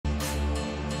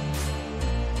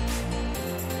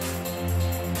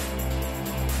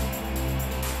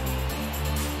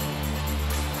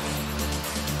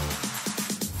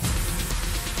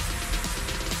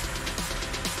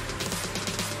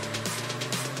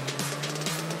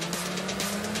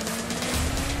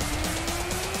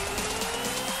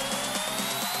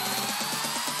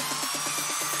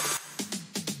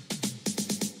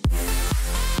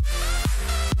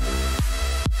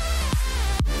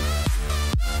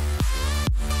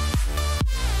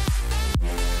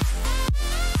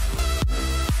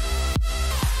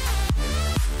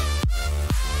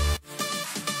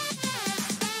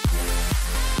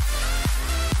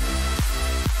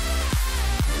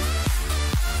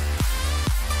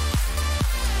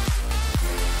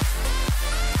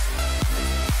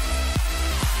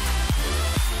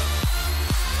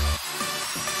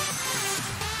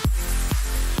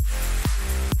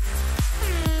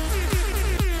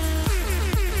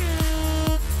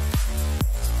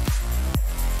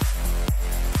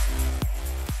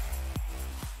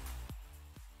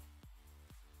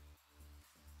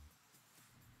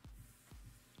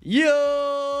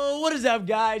Yo, what is up,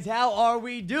 guys? How are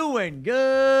we doing?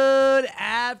 Good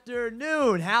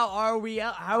afternoon. How are we?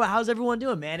 How's everyone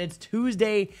doing, man? It's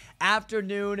Tuesday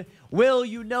afternoon. Will,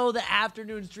 you know the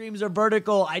afternoon streams are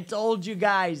vertical. I told you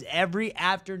guys, every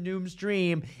afternoon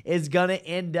stream is gonna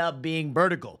end up being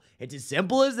vertical. It's as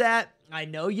simple as that. I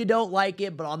know you don't like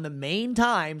it, but on the main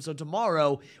time, so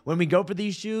tomorrow, when we go for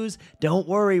these shoes, don't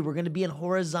worry, we're going to be in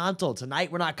horizontal.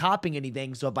 Tonight, we're not copying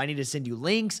anything, so if I need to send you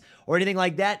links or anything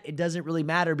like that, it doesn't really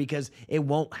matter because it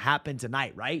won't happen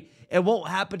tonight, right? It won't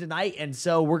happen tonight, and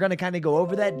so we're going to kind of go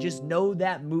over that. Just know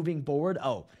that moving forward.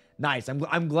 Oh, nice.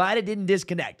 I'm glad it didn't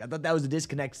disconnect. I thought that was a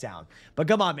disconnect sound. But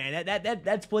come on, man.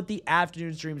 That's what the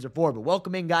afternoon streams are for. But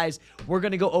welcome in, guys. We're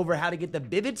going to go over how to get the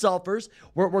Vivid Sulfers.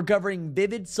 We're covering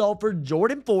Vivid Sulfer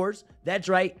Jordan 4s. That's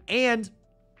right. And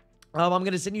I'm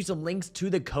going to send you some links to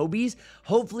the Kobe's.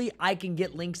 Hopefully, I can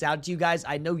get links out to you guys.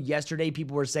 I know yesterday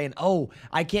people were saying, oh,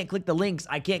 I can't click the links.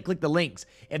 I can't click the links.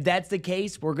 If that's the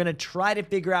case, we're going to try to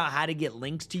figure out how to get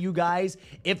links to you guys.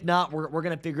 If not, we're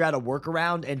going to figure out a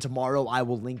workaround, and tomorrow I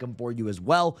will link them for you as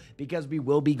well because we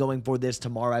will be going for this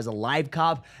tomorrow as a live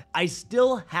cop. I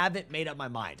still haven't made up my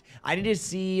mind. I need to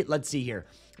see, let's see here.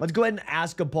 Let's go ahead and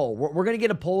ask a poll. We're going to get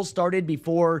a poll started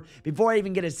before I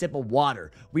even get a sip of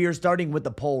water. We are starting with the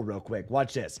poll real quick.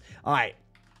 Watch this. All right.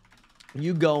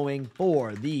 You going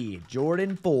for the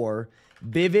Jordan 4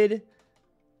 Vivid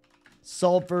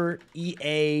Sulfer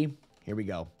EA. Here we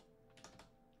go.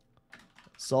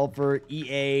 Sulfer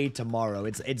EA tomorrow.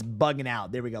 It's bugging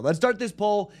out. There we go. Let's start this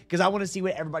poll because I want to see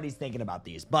what everybody's thinking about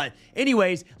these. But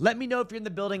anyways, let me know if you're in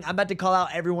the building. I'm about to call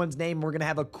out everyone's name. We're going to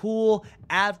have a cool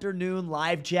afternoon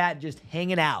live chat just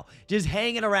hanging out. Just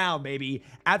hanging around, baby.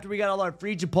 After we got all our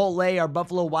free Chipotle, our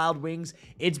Buffalo Wild Wings,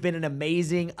 it's been an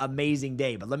amazing, amazing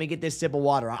day. But let me get this sip of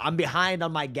water. I'm behind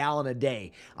on my gallon a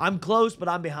day. I'm close, but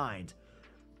I'm behind.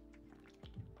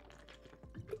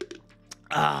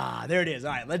 Ah, there it is.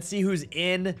 All right, let's see who's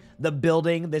in the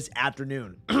building this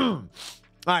afternoon. All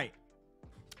right,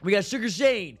 we got Sugar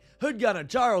Shane, Hood Gunner,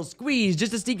 Charles, Squeeze,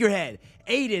 Just to Stick Your Head,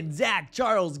 Aiden, Zach,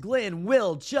 Charles, Glenn,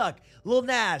 Will, Chuck, Lil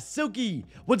Nas, Silky.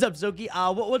 What's up, Silky?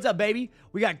 What's up, baby?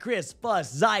 We got Chris, Fuss,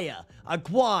 Zaya,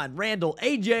 Quan, Randall,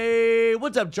 AJ.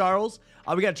 What's up, Charles?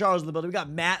 We got Charles in the building. We got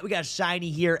Matt. We got Shiny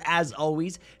here as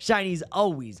always. Shiny's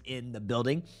always in the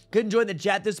building. Couldn't join the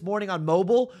chat this morning on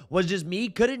mobile. Was it just me?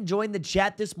 Couldn't join the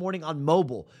chat this morning on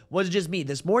mobile. Was it just me?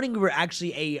 This morning we were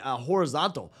actually a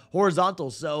horizontal,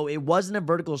 so it wasn't a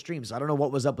vertical stream. So I don't know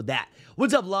what was up with that.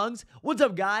 What's up, Lungs? What's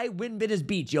up, Guy? Win Venice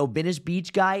Beach. Yo, Venice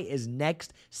Beach, Guy, is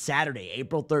next Saturday.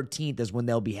 April 13th is when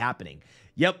they'll be happening.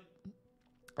 Yep.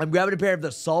 I'm grabbing a pair of the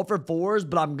Sulfer 4s,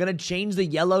 but I'm going to change the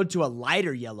yellow to a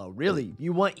lighter yellow. Really?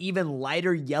 You want even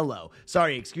lighter yellow.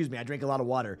 Sorry, excuse me. I drank a lot of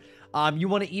water. You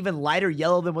want an even lighter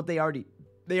yellow than what they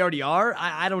already are?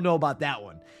 I don't know about that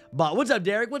one. But what's up,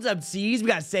 Derek? What's up, C's? We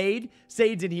got Sade.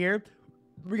 Sade's in here.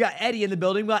 We got Eddie in the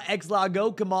building. We got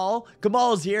Xlago, Kamal.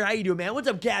 Kamal's here. How you doing, man? What's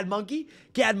up, Cad Monkey?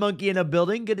 Cad Monkey in the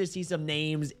building. Good to see some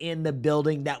names in the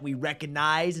building that we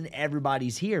recognize, and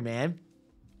everybody's here, man.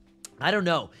 I don't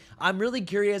know. I'm really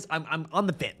curious. I'm on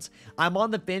the fence. I'm on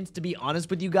the fence, to be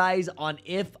honest with you guys, on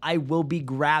if I will be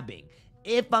grabbing.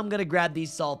 If I'm going to grab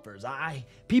these Sulfers.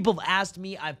 People have asked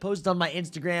me. I've posted on my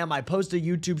Instagram. I posted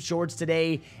YouTube shorts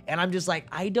today. And I'm just like,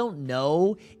 I don't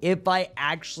know if I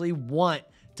actually want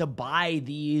to buy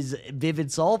these Vivid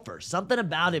Sulfers. Something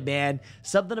about it, man.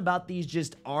 Something about these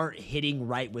just aren't hitting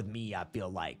right with me, I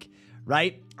feel like.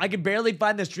 Right? I could barely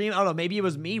find the stream. I don't know, maybe it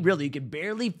was me. Really, you could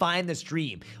barely find the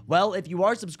stream. Well, if you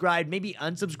are subscribed, maybe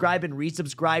unsubscribe and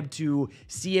resubscribe to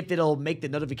see if it'll make the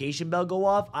notification bell go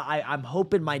off. I'm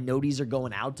hoping my noties are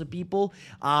going out to people.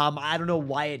 I don't know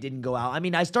why it didn't go out. I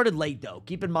mean, I started late though.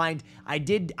 Keep in mind, I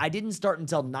didn't start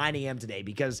until 9 a.m. today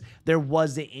because there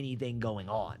wasn't anything going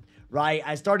on. Right?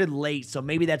 I started late, so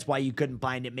maybe that's why you couldn't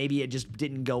find it. Maybe it just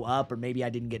didn't go up, or maybe I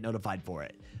didn't get notified for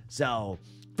it. So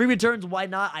free returns, why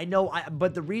not? I know,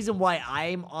 but the reason why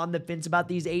I'm on the fence about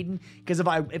these, Aiden, because if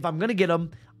I'm gonna get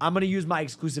them, I'm gonna use my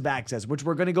exclusive access, which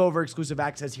we're gonna go over exclusive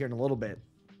access here in a little bit.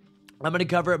 I'm gonna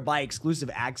cover it by exclusive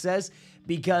access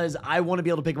because I want to be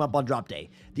able to pick them up on drop day.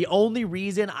 The only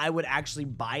reason I would actually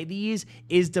buy these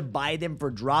is to buy them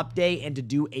for drop day and to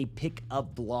do a pick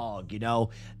up vlog. You know,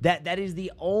 that is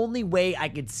the only way I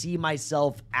could see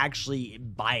myself actually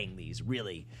buying these,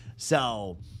 really.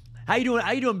 So, how you doing?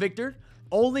 How you doing, Victor?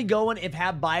 Only going if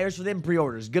have buyers for them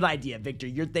pre-orders. Good idea, Victor.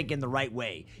 You're thinking the right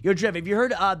way. Yo, Trev, have you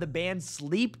heard the band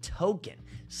Sleep Token?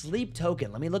 Sleep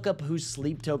Token. Let me look up who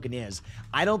Sleep Token is.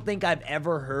 I don't think I've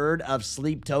ever heard of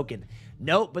Sleep Token.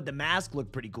 Nope, but the mask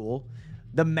looked pretty cool.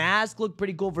 The mask looked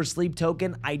pretty cool for Sleep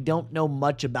Token. I don't know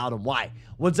much about him. Why?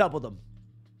 What's up with him?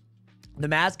 The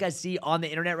mask I see on the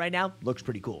internet right now looks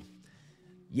pretty cool.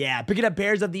 Yeah, picking up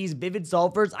pairs of these Vivid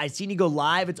Sulfers. I seen you go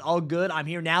live. It's all good. I'm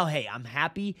here now. Hey, I'm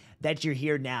happy that you're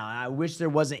here now. I wish there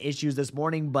wasn't issues this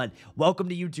morning, but welcome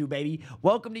to YouTube, baby.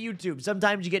 Welcome to YouTube.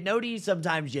 Sometimes you get noties,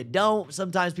 sometimes you don't.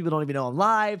 Sometimes people don't even know I'm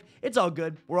live. It's all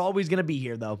good. We're always going to be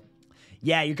here, though.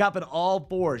 Yeah, you're copping all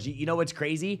 4s. You know what's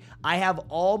crazy? I have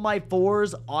all my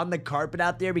 4s on the carpet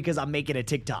out there because I'm making a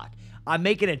TikTok. I'm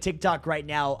making a TikTok right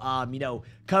now,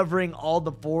 covering all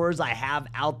the 4s I have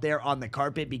out there on the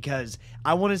carpet because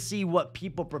I want to see what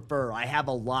people prefer. I have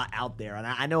a lot out there, and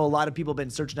I know a lot of people have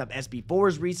been searching up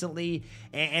SB4s recently,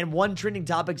 and one trending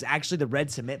topic is actually the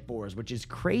red cement 4s, which is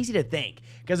crazy to think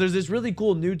because there's this really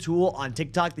cool new tool on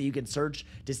TikTok that you can search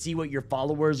to see what your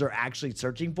followers are actually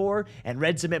searching for, and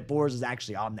red cement 4s is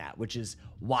actually on that, which is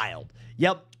wild.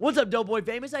 Yep. What's up, Dope Boy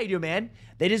Famous? How you doing, man?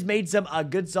 They just made some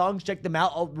good songs. Check them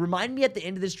out. Remind me at the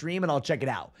end of the stream, and I'll check it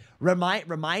out.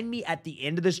 Remind me at the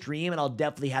end of the stream, and I'll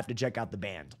definitely have to check out the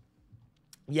band.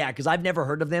 Yeah, because I've never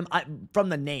heard of them. From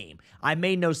the name, I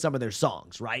may know some of their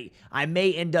songs, right? I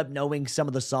may end up knowing some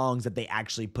of the songs that they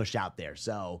actually push out there.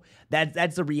 So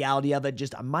that's the reality of it.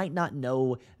 Just I might not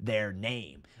know their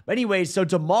name. But anyways, so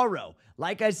tomorrow,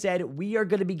 like I said, we are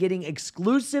going to be getting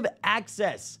exclusive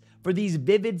access for these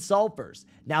Vivid Sulfers.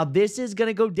 Now, this is going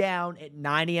to go down at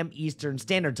 9 a.m. Eastern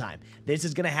Standard Time. This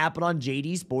is going to happen on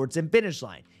JD Sports and Finish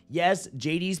Line. Yes,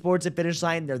 JD Sports and Finish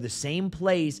Line, they're the same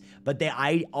place, but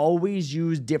I always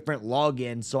use different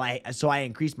logins, so I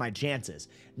increase my chances.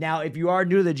 Now, if you are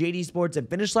new to the JD Sports and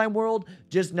Finish Line world,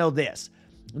 just know this.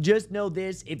 Just know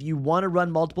this, if you want to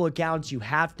run multiple accounts, you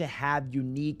have to have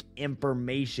unique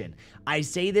information. I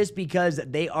say this because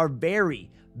they are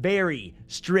very, very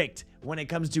strict when it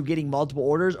comes to getting multiple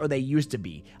orders, or they used to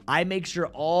be. I make sure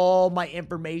all my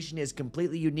information is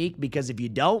completely unique because if you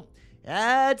don't,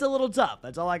 it's a little tough.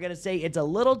 That's all I gotta say. It's a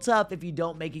little tough if you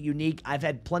don't make it unique. I've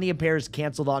had plenty of pairs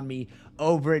canceled on me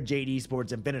over at JD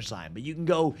Sports and Finish Line, but you can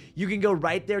go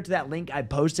right there to that link I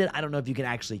posted. I don't know if you can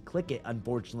actually click it,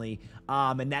 unfortunately,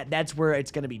 and that's where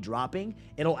it's gonna be dropping.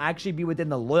 It'll actually be within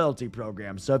the loyalty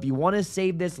program. So if you want to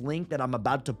save this link that I'm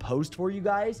about to post for you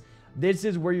guys, this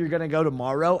is where you're going to go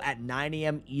tomorrow at 9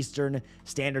 a.m. Eastern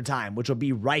Standard Time, which will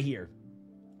be right here.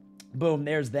 Boom,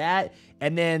 there's that.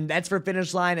 And then that's for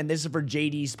Finish Line, and this is for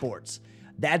JD Sports.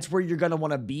 That's where you're going to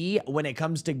want to be when it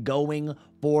comes to going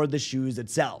for the shoes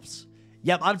itself.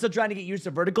 Yep, I'm still trying to get used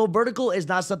to vertical. Vertical is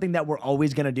not something that we're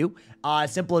always going to do.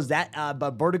 Simple as that.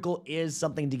 But vertical is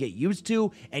something to get used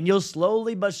to, and you'll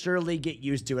slowly but surely get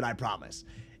used to it, I promise.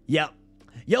 Yep.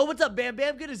 Yo, what's up, Bam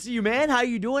Bam? Good to see you, man. How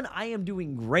you doing? I am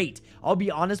doing great. I'll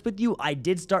be honest with you, I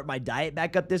did start my diet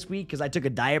back up this week because I took a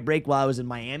diet break while I was in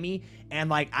Miami, and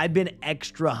like I've been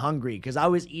extra hungry because I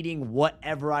was eating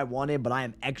whatever I wanted, but I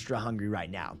am extra hungry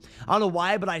right now. I don't know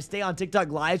why, but I stay on TikTok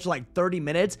live for like 30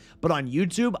 minutes, but on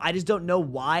YouTube, I just don't know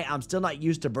why. I'm still not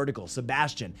used to vertical.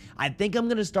 Sebastian, I think I'm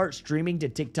going to start streaming to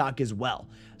TikTok as well.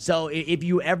 So if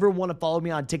you ever want to follow me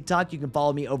on TikTok, you can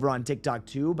follow me over on TikTok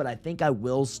too, but I think I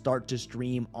will start to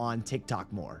stream on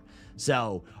TikTok more.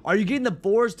 So, are you getting the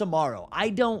 4s tomorrow? I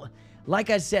don't,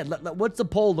 like I said, what's the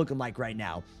poll looking like right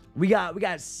now? We got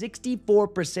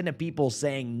 64% of people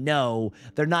saying no,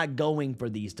 they're not going for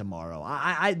these tomorrow.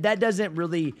 That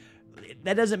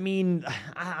doesn't mean,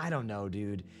 I don't know,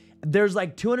 dude. There's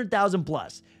like 200,000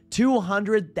 plus.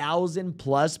 200,000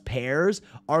 plus pairs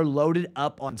are loaded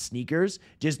up on sneakers.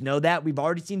 Just know that. We've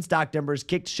already seen stock numbers.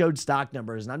 Kicked showed stock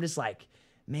numbers, and I'm just like,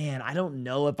 man, I don't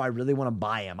know if I really want to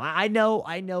buy them. I know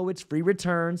it's free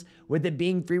returns. With it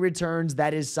being free returns,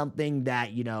 that is something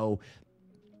that, you know,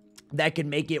 that can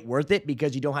make it worth it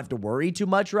because you don't have to worry too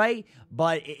much, right?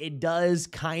 But it does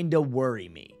kind of worry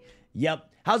me. Yep.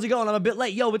 How's it going? I'm a bit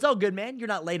late. Yo, it's all good, man. You're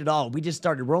not late at all. We just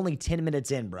started. We're only 10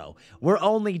 minutes in, bro. We're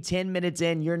only 10 minutes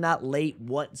in. You're not late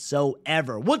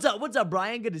whatsoever. What's up? What's up,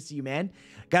 Brian? Good to see you, man.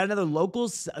 Got another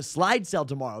locals slide sale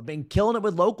tomorrow. Been killing it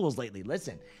with locals lately.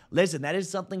 Listen, that is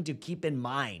something to keep in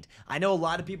mind. I know a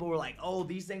lot of people were like, oh,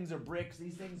 these things are bricks.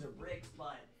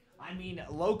 But I mean,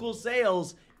 local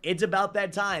sales, it's about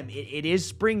that time. It is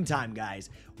springtime, guys.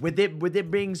 With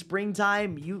it being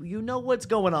springtime, you know what's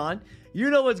going on. You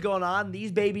know what's going on.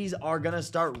 These babies are going to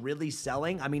start really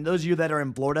selling. I mean, those of you that are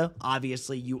in Florida,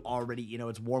 obviously you already, you know,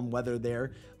 it's warm weather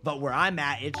there. But where I'm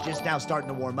at, it's just now starting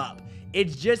to warm up.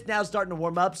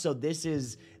 So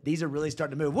these are really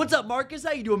starting to move. What's up, Marcus?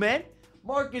 How you doing, man?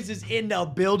 Marcus is in the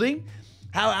building.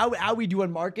 How we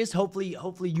doing, Marcus? Hopefully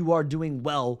you are doing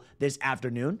well this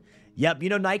afternoon. Yep, you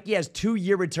know Nike has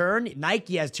 2-year return.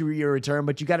 Nike has 2-year return,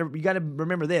 but you gotta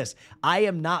remember this. I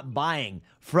am not buying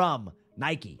from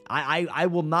Nike. I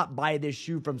will not buy this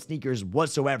shoe from sneakers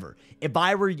whatsoever. If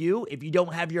I were you, if you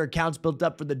don't have your accounts built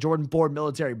up for the Jordan 4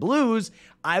 Military Blues,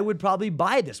 I would probably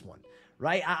buy this one,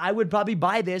 right? I would probably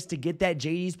buy this to get that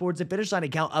JD Sports and Finish Line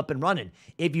account up and running.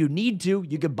 If you need to,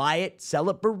 you could buy it, sell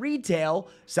it for retail,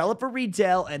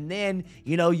 and then,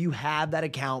 you know, you have that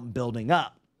account building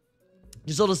up.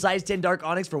 Just sold a size 10 Dark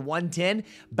Onyx for 110.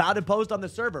 About to post on the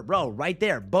server, bro, right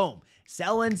there, boom.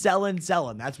 Selling.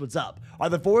 That's what's up. Are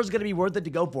the 4s going to be worth it to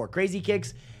go for? Crazy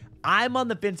Kicks, I'm on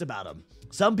the fence about them.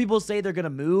 Some people say they're going to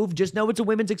move. Just know it's a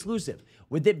women's exclusive.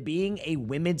 With it being a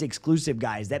women's exclusive,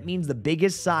 guys, that means the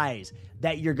biggest size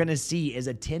that you're going to see is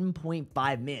a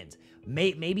 10.5 men's.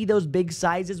 Maybe those big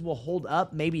sizes will hold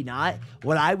up, maybe not.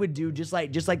 What I would do, just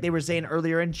like they were saying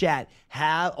earlier in chat,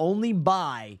 only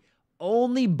buy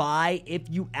if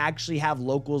you actually have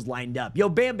locals lined up. Yo,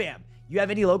 Bam Bam, you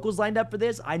have any locals lined up for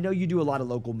this? I know you do a lot of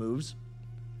local moves.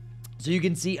 So you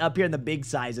can see up here in the big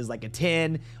sizes, like a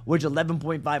 10, which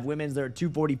 11.5 women's, they're at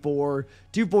 244,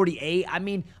 248. I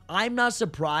mean, I'm not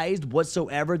surprised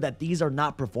whatsoever that these are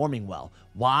not performing well.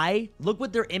 Why? Look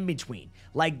what they're in between.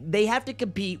 Like, they have to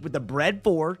compete with the Bread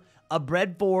 4, a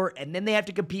Bread 4, and then they have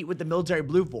to compete with the Military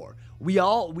Blue 4. We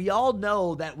all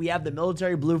know that we have the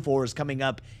Military Blue 4s coming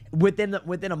up within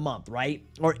a month, right?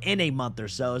 Or in a month or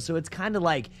so. So it's kind of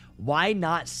like, why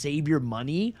not save your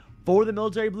money for the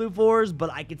Military Blue 4s?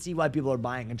 But I can see why people are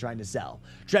buying and trying to sell.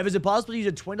 Trev, is it possible to use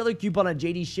a $20 coupon on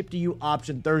JD Ship to You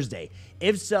option Thursday?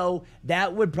 If so,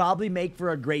 that would probably make for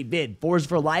a great vid. 4s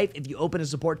for life, if you open a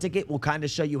support ticket, we'll kind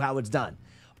of show you how it's done.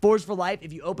 4s for life,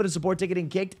 if you open a support ticket in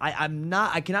Kicked,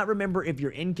 I cannot remember if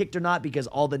you're in Kicked or not because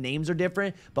all the names are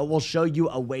different, but we'll show you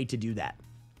a way to do that.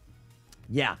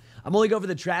 Yeah, I'm only going for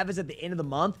the Travis at the end of the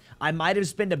month. I might have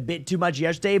spent a bit too much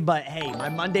yesterday, but hey, my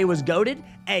Monday was goated.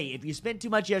 Hey, if you spent too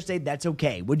much yesterday, that's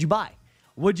okay. What'd you buy?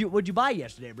 What'd you buy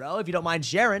yesterday, bro? If you don't mind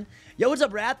sharing. Yo, what's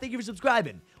up, Raph? Thank you for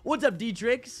subscribing. What's up,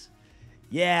 D-Trix?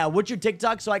 Yeah, what's your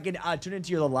TikTok so I can tune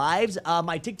into your lives?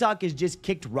 My TikTok is just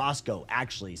Kicked Roscoe,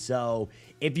 actually. So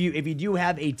if you do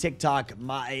have a TikTok,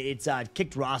 it's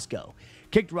Kicked Roscoe.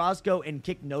 Kicked Roscoe and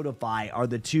Kicked Notify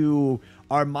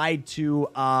are my two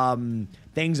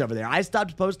things over there. I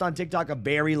stopped posting on TikTok a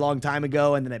very long time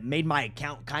ago, and then it made my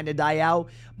account kind of die out.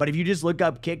 But if you just look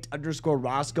up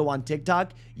Kicked_Roscoe on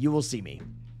TikTok, you will see me.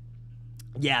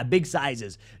 Yeah, big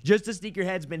sizes. Just the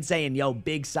sneakerhead's been saying, yo,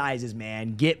 big sizes,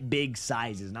 man. Get big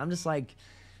sizes. And I'm just like,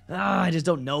 I just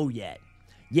don't know yet.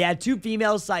 Yeah, 2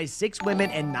 females, size 6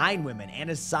 women and 9 women, and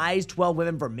a size 12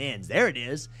 women for men's. There it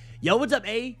is. Yo, what's up,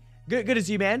 A? Good to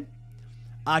see you, man.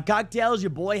 Cocktails, your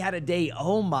boy had a date.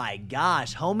 Oh, my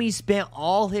gosh. Homie spent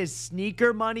all his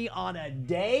sneaker money on a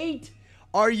date?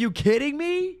 Are you kidding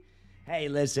me? Hey,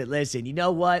 listen. You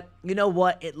know what?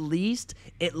 At least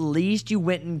you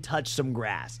went and touched some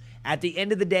grass. At the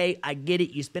end of the day, I get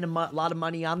it. You spend a lot of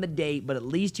money on the date, but at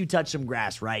least you touched some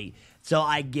grass, right? So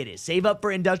I get it. Save up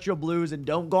for Industrial Blues and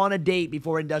don't go on a date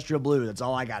before Industrial Blues. That's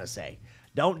all I got to say.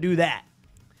 Don't do that.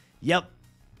 Yep.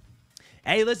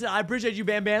 Hey, listen, I appreciate you,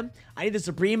 Bam Bam. I need the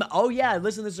Supreme. Oh, yeah,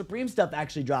 listen, the Supreme stuff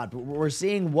actually dropped. We're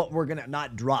seeing what we're going to,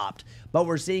 not dropped, but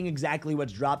we're seeing exactly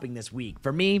what's dropping this week.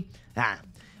 For me,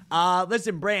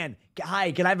 listen, Brand,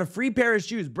 hi, can I have a free pair of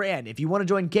shoes? Brand, if you want to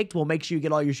join Kicked, we'll make sure you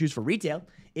get all your shoes for retail.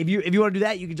 If you want to do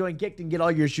that, you can join Kicked and get all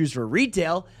your shoes for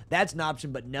retail. That's an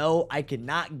option, but no, I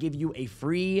cannot give you a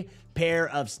free pair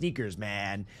of sneakers,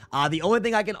 man. The only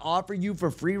thing I can offer you for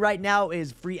free right now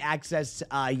is free access,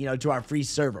 to our free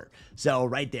server. So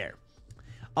right there.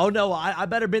 Oh no, I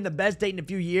better been the best date in a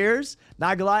few years.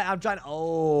 Not gonna lie,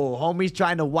 homie's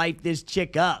trying to wipe this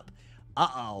chick up.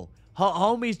 Uh-oh.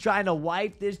 Homie's trying to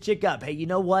wipe this chick up. Hey, you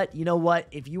know what?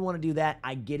 If you want to do that,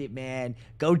 I get it, man.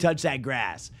 Go touch that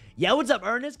grass. Yeah, what's up,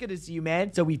 Ernest? Good to see you,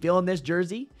 man. So we feeling this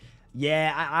jersey?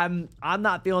 Yeah, I'm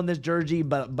not feeling this jersey,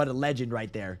 but a legend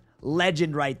right there.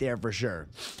 Legend right there for sure.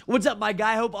 What's up, my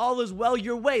guy? Hope all is well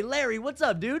your way. Larry, what's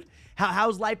up, dude?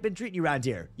 How's life been treating you around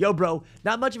here? Yo, bro,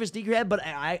 not much of a sneakerhead, but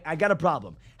I got a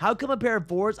problem. How come a pair of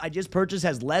 4s I just purchased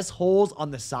has less holes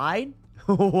on the side?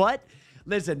 What?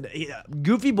 Listen,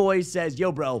 Goofy Boy says,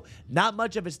 yo, bro, not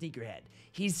much of a sneakerhead.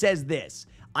 He says this,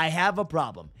 I have a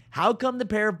problem. How come the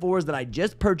pair of 4s that I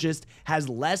just purchased has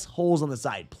less holes on the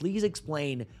side? Please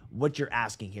explain what you're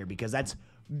asking here because that's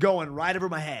going right over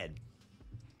my head.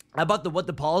 How about the What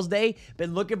the Paul's Day?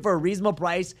 Been looking for a reasonable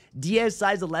price. DS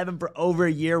size 11 for over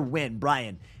a year win.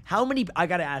 Brian, how many, I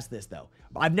got to ask this though.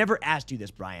 I've never asked you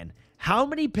this, Brian. How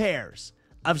many pairs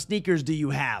of sneakers do you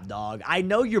have, dog? I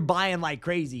know you're buying like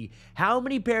crazy. How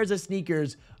many pairs of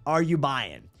sneakers are you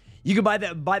buying? You can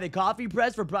buy the coffee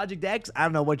press for Project X. I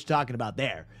don't know what you're talking about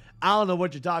there.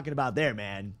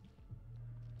 Man.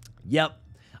 Yep.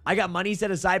 I got money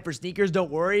set aside for sneakers, don't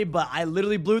worry, but I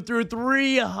literally blew through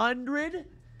 $300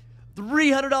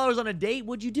 on a date.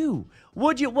 What'd you do?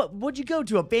 What'd you go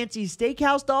to, a fancy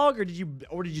steakhouse, dog, or did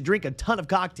you drink a ton of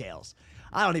cocktails?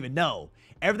 I don't even know.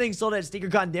 Everything sold at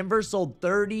SneakerCon Denver sold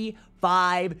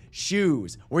 35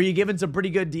 shoes. Were you giving some pretty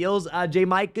good deals, J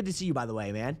Mike? Good to see you, by the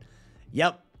way, man.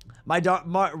 Yep.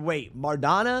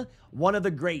 Mardana, one of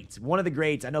the greats.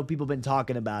 I know people have been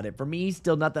talking about it. For me,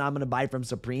 still nothing I'm going to buy from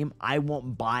Supreme. I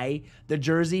won't buy the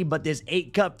jersey, but this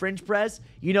 8-cup French press,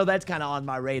 you know that's kind of on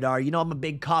my radar. You know I'm a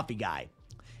big coffee guy.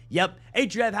 Yep. Hey,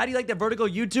 Trev, how do you like the vertical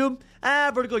YouTube?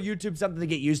 Vertical YouTube's something to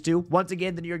get used to. Once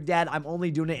again, the New York Dad, I'm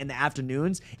only doing it in the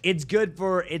afternoons. It's good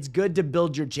to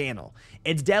build your channel.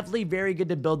 It's definitely very good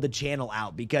to build the channel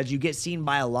out because you get seen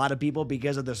by a lot of people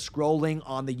because of the scrolling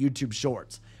on the YouTube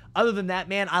Shorts. Other than that,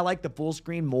 man, I like the full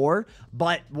screen more,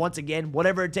 but once again,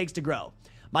 whatever it takes to grow.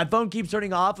 My phone keeps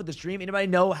turning off with the stream. Anybody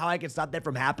know how I can stop that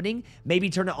from happening? Maybe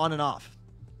turn it on and off.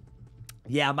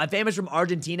 Yeah, my family's from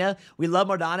Argentina. We love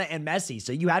Maradona and Messi,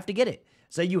 so you have to get it.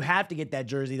 So you have to get that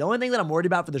jersey. The only thing that I'm worried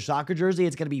about for the soccer jersey,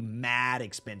 it's going to be mad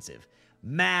expensive.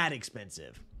 Mad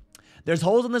expensive. There's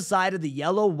holes on the side of the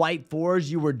yellow, white 4s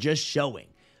you were just showing.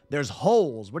 There's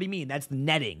holes. What do you mean? That's the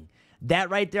netting.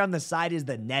 That right there on the side is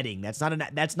the netting. That's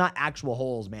not actual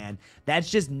holes, man.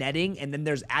 That's just netting, and then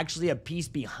there's actually a piece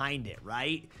behind it,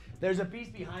 right? There's a piece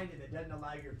behind it that doesn't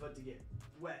allow your foot to get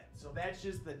wet. So that's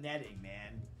just the netting,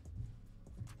 man.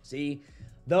 See?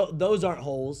 Those aren't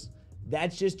holes.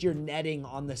 That's just your netting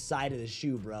on the side of the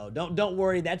shoe, bro. Don't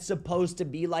worry. That's supposed to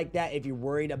be like that if you're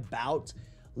worried about...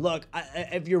 Look,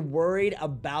 if you're worried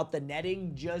about the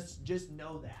netting, just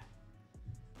know that.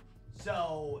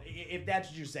 So, if that's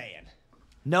what you're saying.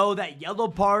 No, that yellow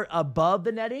part above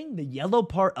the netting? The yellow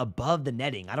part above the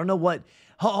netting. I don't know what...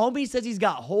 Homie says he's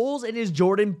got holes in his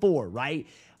Jordan 4, right?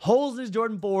 Holes in his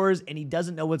Jordan 4s, and he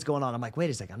doesn't know what's going on. I'm like,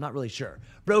 wait a second, I'm not really sure.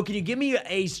 Bro, can you give me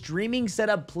a streaming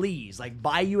setup, please? Like,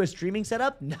 buy you a streaming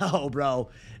setup? No, bro.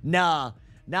 Nah.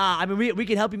 I mean, we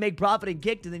can help you make profit and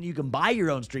kicked, and then you can buy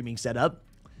your own streaming setup.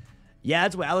 Yeah,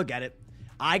 that's the way I look at it.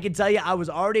 I can tell you I was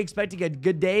already expecting a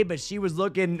good day, but she was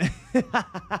looking...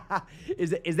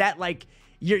 is that like...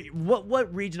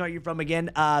 What region are you from again,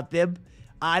 Thib?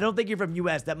 I don't think you're from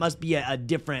U.S. That must be a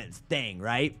different thing,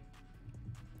 right?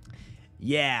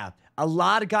 Yeah. A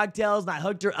lot of cocktails, and I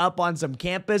hooked her up on some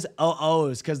campus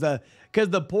OOs because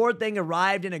the poor thing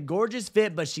arrived in a gorgeous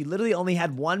fit, but she literally only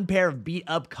had one pair of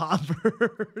beat-up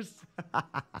Converse.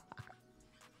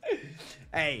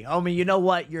 Hey, homie, you know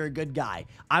what? You're a good guy.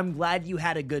 I'm glad you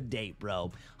had a good date,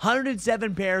 bro.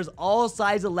 107 pairs, all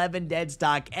size 11 dead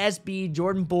stock, SB,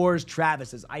 Jordan 4s,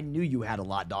 Travis's. I knew you had a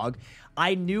lot, dog.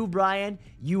 I knew, Brian,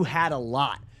 you had a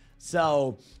lot.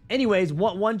 So, anyways,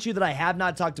 one shoe that I have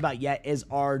not talked about yet is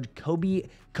our Kobe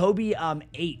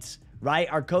 8s,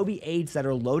 right? Our Kobe 8s that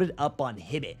are loaded up on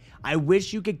Hibbit. I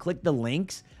wish you could click the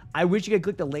links. I wish you could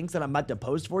click the links that I'm about to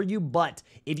post for you, but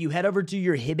if you head over to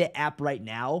your Hibbit app right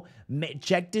now,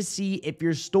 check to see if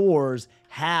your stores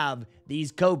have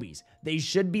these Kobe's. They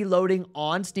should be loading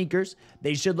on sneakers.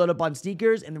 They should load up on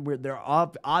sneakers, and they're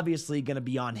obviously going to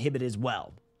be on Hibbit as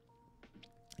well.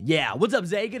 Yeah, what's up,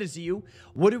 Zay? Good to see you.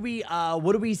 What do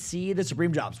we see the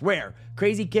Supreme drops? Where?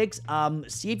 Crazy Kicks.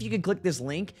 See if you can click this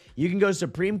link. You can go to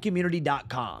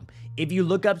supremecommunity.com. If you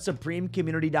look up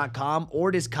supremecommunity.com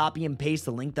or just copy and paste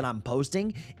the link that I'm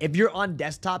posting, if you're on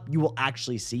desktop, you will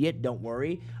actually see it. Don't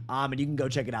worry. And you can go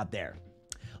check it out there.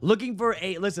 Looking for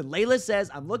listen, Layla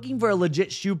says, I'm looking for a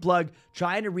legit shoe plug,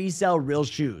 trying to resell real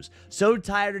shoes. So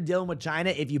tired of dealing with China.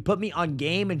 If you put me on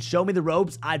game and show me the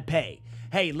ropes, I'd pay.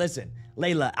 Hey, listen,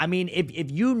 Layla, I mean,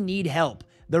 if you need help,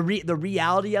 the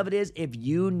reality of it is, if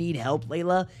you need help,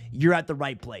 Layla, you're at the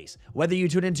right place. Whether you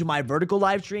tune into my vertical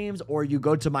live streams or you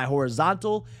go to my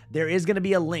horizontal, there is going to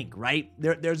be a link, right?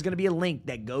 There's going to be a link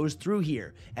that goes through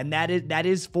here, and that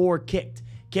is for Kicked.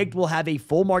 Kicked will have a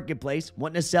full marketplace,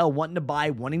 wanting to sell, wanting to buy,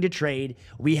 wanting to trade.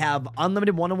 We have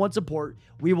unlimited one-on-one support.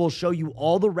 We will show you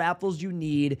all the raffles you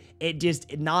need. It just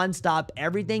nonstop,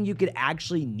 everything you could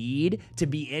actually need to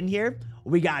be in here.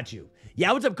 We got you.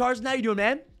 Yeah, what's up, Carson? How you doing,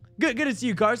 man? Good to see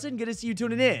you, Carson. Good to see you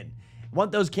tuning in.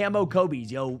 Want those camo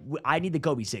Kobe's, yo. I need the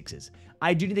Kobe 6s.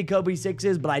 I do need the Kobe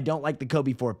 6s, but I don't like the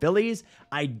Kobe 4 Phillies.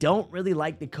 I don't really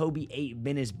like the Kobe 8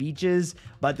 Venice Beaches,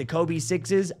 but the Kobe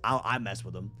 6s, I mess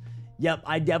with them. Yep,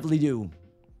 I definitely do.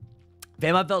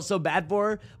 Fam, I felt so bad for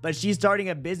her, but she's starting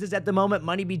a business at the moment.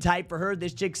 Money be tight for her.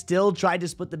 This chick still tried to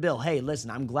split the bill. Hey,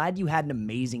 listen, I'm glad you had an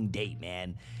amazing date,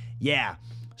 man. Yeah.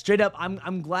 Straight up,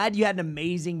 I'm glad you had an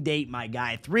amazing date, my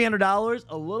guy. $300,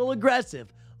 a little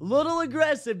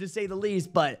aggressive to say the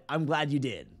least, but I'm glad you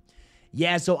did.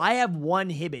 Yeah, so I have one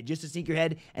Hibbit, just to sneak your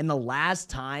head, and the last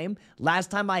time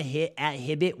I hit at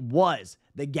Hibbit was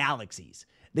the Galaxies.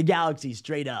 The Galaxies,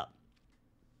 straight up.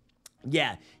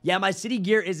 Yeah, my city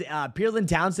gear is, Pearland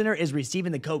Town Center is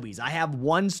receiving the Kobe's. I have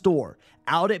one store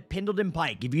out at Pendleton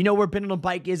Pike. If you know where Pendleton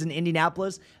Pike is in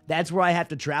Indianapolis, that's where I have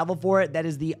to travel for it. That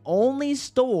is the only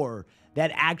store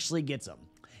that actually gets them.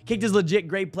 Kicked is legit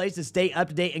great place to stay up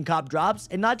to date and cop drops.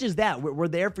 And not just that, we're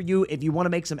there for you if you want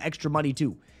to make some extra money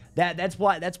too. That's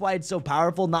why it's so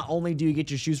powerful. Not only do you get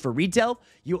your shoes for retail,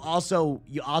 you also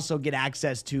get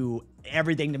access to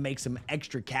everything to make some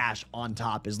extra cash on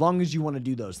top, as long as you want to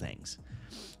do those things.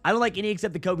 I don't like any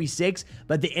except the Kobe 6,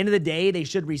 but at the end of the day, they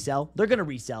should resell. They're gonna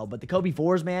resell, but the Kobe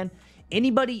 4s, man.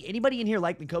 Anybody in here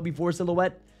like the Kobe 4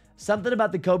 silhouette? Something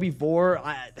about the Kobe 4,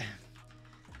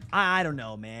 I don't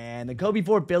know, man. The Kobe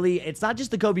 4 Philly, it's not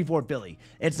just the Kobe 4 Philly.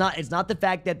 It's not the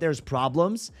fact that there's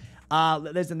problems.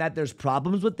 Listen, that there's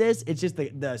problems with this. It's just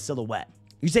the silhouette.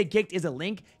 You say Kicked is a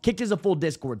link? Kicked is a full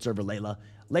Discord server, Layla.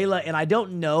 And I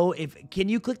don't know if, can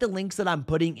you click the links that I'm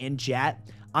putting in chat?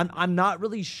 I'm not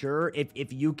really sure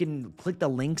if you can click the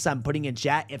links I'm putting in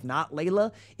chat. If not,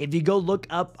 Layla, if you go look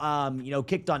up,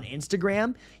 Kicked on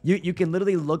Instagram, you can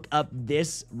literally look up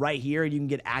this right here and you can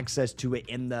get access to it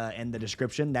in the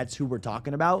description. That's who we're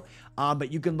talking about.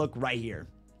 But you can look right here.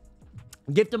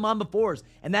 Gift of Mamba 4s.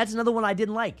 And that's another one I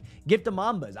didn't like. Gift of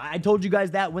Mambas. I told you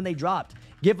guys that when they dropped.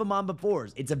 Gift of Mamba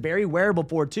 4s. It's a very wearable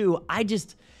 4 too.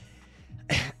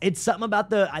 It's something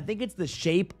about I think it's the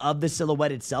shape of the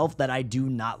silhouette itself that I do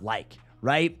not like,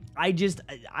 right? I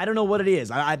don't know what it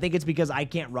is. I think it's because I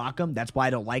can't rock them. That's why I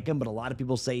don't like them, but a lot of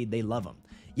people say they love them.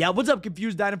 Yeah, what's up,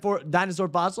 Confused Dinosaur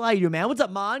Fossil? How you doing, man? What's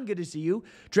up, Mon? Good to see you.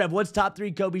 Trev, what's top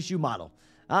 3 Kobe shoe model?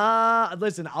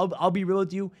 Listen, I'll be real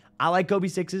with you. I like Kobe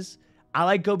 6s. I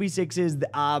like Kobe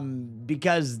 6s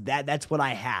because that's what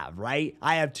I have, right?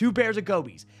 I have 2 pairs of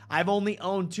Kobe's. I've only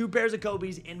owned 2 pairs of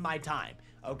Kobe's in my time,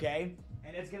 okay?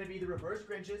 And it's going to be the reverse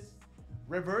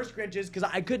Grinches, because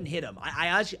I couldn't hit them. I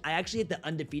actually hit the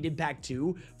undefeated pack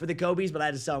 2 for the Kobe's, but I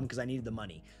had to sell them because I needed the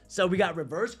money. So we got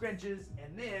reverse Grinches,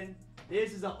 and then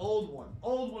this is an old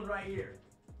one right here.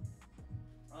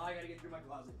 Oh, I got to get through my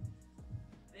closet.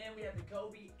 Then we have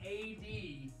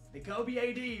the Kobe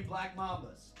AD Black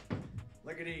Mambas.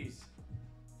 Look at these.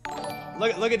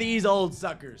 Look at these old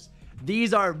suckers.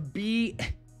 These are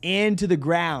beat into the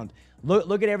ground.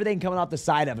 Look at everything coming off the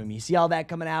side of them. You see all that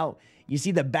coming out? You see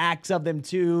the backs of them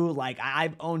too. Like,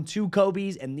 I've owned 2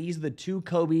 Kobe's, and these are the 2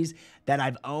 Kobe's that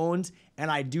I've owned, and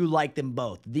I do like them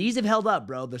both. These have held up,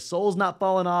 bro. The sole's not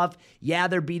falling off. Yeah,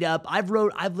 they're beat up. I've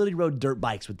literally rode dirt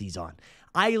bikes with these on.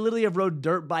 I literally have rode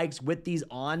dirt bikes with these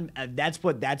on. That's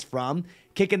what that's from.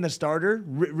 Kicking the starter,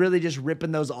 really just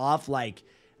ripping those off. Like,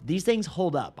 these things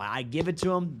hold up. I give it to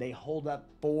them. They hold up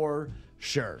for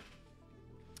sure.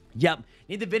 Yep.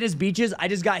 Need the Venice beaches. I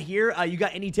just got here. You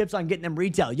got any tips on getting them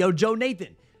retail? Yo, Joe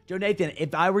Nathan,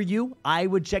 if I were you, I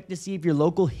would check to see if your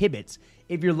local Hibbits,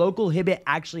 if your local Hibbit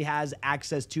actually has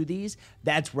access to these,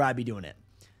 that's where I'd be doing it.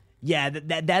 Yeah,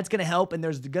 that's going to help. And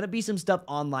there's going to be some stuff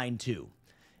online too.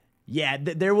 Yeah,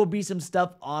 there will be some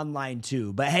stuff online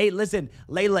too. But hey, listen,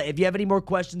 Layla, if you have any more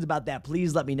questions about that,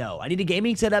 please let me know. I need a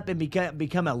gaming setup and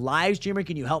become a live streamer.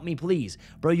 Can you help me, please?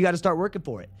 Bro, you got to start working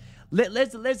for it.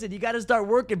 Listen, you got to start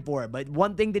working for it. But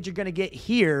one thing that you're going to get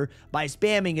here by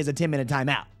spamming is a 10-minute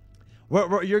timeout.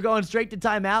 You're going straight to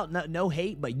timeout. No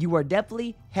hate, but you are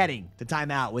definitely heading to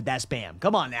timeout with that spam.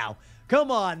 Come on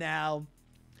now.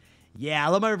 Yeah, I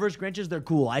love my reverse Grinches. They're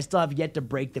cool. I still have yet to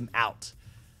break them out.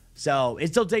 So it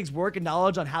still takes work and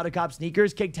knowledge on how to cop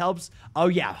sneakers. Kicked helps. Oh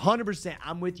yeah, 100%.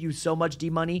 I'm with you so much,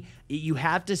 D-Money. You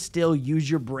have to still use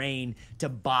your brain to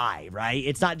buy, right?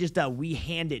 It's not just we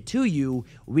hand it to you.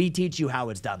 We teach you how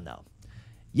it's done, though.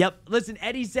 Yep. Listen,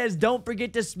 Eddie says, don't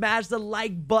forget to smash the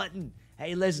like button.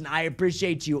 Hey, listen, I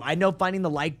appreciate you. I know finding the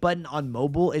like button on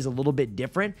mobile is a little bit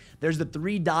different. There's the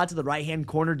 3 dots in the right-hand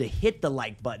corner to hit the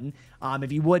like button.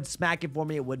 If you would smack it for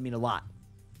me, it would mean a lot.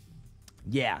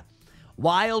 Yeah.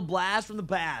 Wild blast from the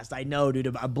past. I know, dude.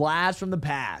 A blast from the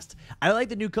past. I like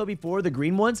the new Kobe 4, the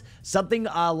green ones. Something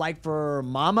like for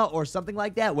Mama or something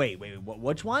like that. Wait.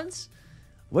 Which ones?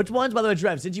 Which ones? By the way,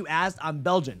 Trev, since you asked, I'm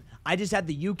Belgian. I just had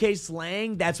the UK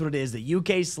slang. That's what it is. The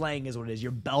UK slang is what it is.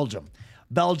 You're Belgium.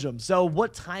 So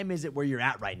what time is it where you're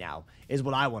at right now is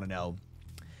what I want to know.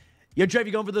 Yo, Trev,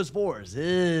 you going for those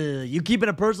 4s? You keeping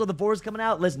a purse of the 4s coming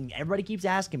out? Listen, everybody keeps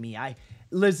asking me.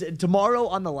 Listen, tomorrow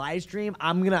on the live stream,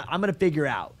 I'm gonna figure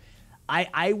out.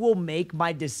 I will make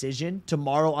my decision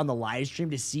tomorrow on the live stream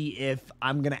to see if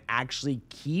I'm gonna actually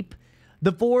keep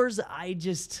the 4s.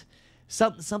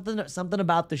 Something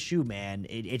about the shoe, man.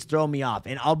 It's throwing me off.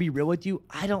 And I'll be real with you,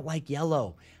 I don't like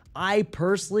yellow. I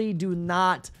personally do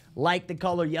not like the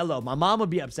color yellow. My mom would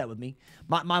be upset with me.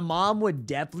 My mom would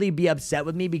definitely be upset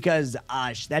with me because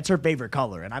that's her favorite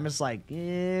color. And I'm just like,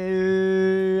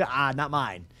 not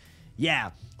mine.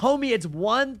 Yeah. Homie, it's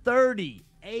 1:30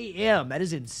 a.m. That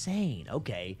is insane.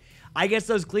 Okay. I guess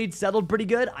those cleats settled pretty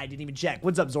good. I didn't even check.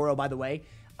 What's up, Zorro, by the way?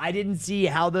 I didn't see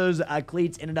how those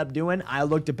cleats ended up doing. I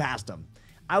looked past them.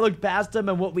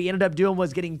 And what we ended up doing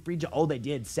was getting free. Oh, they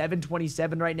did.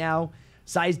 727 right now.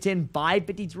 Size 10,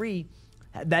 553.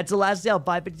 That's the last sale,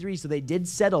 553. So they did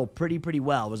settle pretty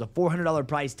well. It was a $400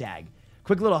 price tag.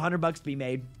 Quick little $100 to be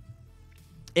made.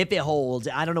 If it holds.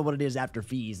 I don't know what it is after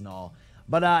fees and all.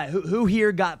 But who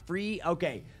here got free?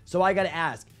 Okay, so I got to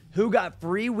ask. Who got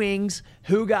free wings?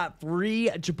 Who got free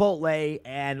Chipotle?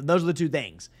 And those are the two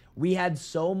things. We had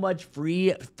so much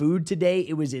free food today.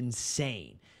 It was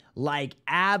insane. Like,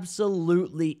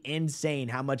 absolutely insane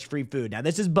how much free food. Now,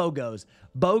 this is BOGOs.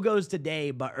 BOGOs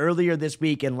today, but earlier this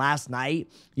week and last night,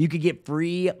 you could get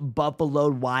free Buffalo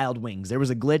Wild Wings. There was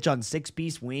a glitch on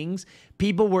 6-piece wings.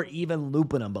 People were even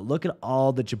looping them, but look at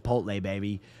all the Chipotle,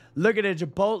 baby. Look at the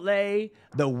Chipotle,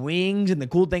 the wings, and the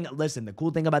cool thing, listen, the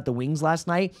cool thing about the wings last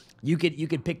night, you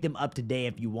could pick them up today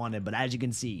if you wanted, but as you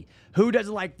can see, who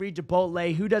doesn't like free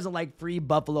Chipotle? Who doesn't like free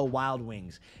Buffalo Wild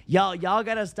Wings? Y'all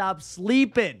gotta stop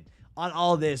sleeping on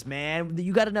all this, man.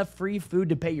 You got enough free food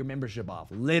to pay your membership off,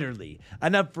 literally.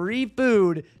 Enough free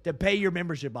food to pay your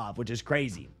membership off, which is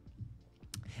crazy.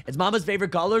 It's Mama's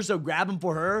favorite color, so grab them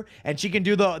for her, and she can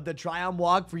do the try-on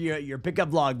walk for your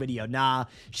pickup vlog video. Nah,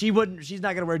 she wouldn't. She's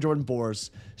not gonna wear Jordan 4s.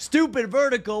 Stupid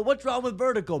vertical. What's wrong with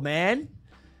vertical, man?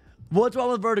 What's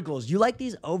wrong with verticals? You like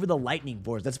these over the Lightning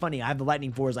 4s. That's funny. I have the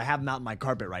Lightning 4s. I have them out on my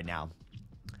carpet right now.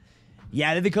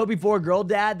 Yeah, they're the Kobe 4 Girl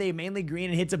Dad. They mainly green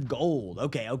and hits of gold.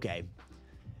 Okay.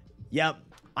 Yep.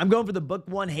 I'm going for the Book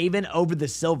 1 Haven over the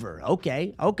silver.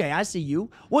 Okay, I see you.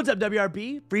 What's up,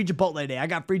 WRP? Free Chipotle day. I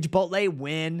got free Chipotle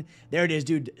win. There it is,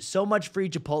 dude. So much free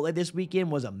Chipotle this weekend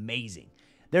was amazing.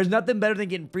 There's nothing better than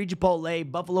getting free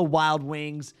Chipotle, Buffalo Wild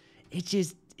Wings.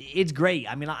 It's great.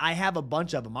 I mean, I have a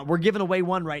bunch of them. We're giving away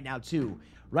one right now, too.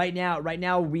 Right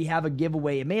now we have a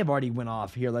giveaway. It may have already went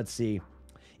off. Here, let's see.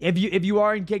 If you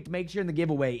are in kicked, make sure in the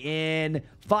giveaway in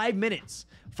 5 minutes.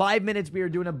 5 minutes, we are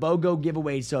doing a BOGO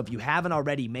giveaway, so if you haven't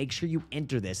already, make sure you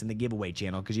enter this in the giveaway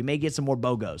channel, because you may get some more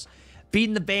BOGOs.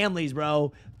 Feeding the families,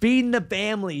 bro. Feeding the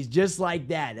families, just like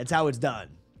that. That's how it's done.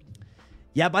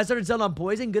 Yep, I started selling on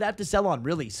Poison. Good app to sell on,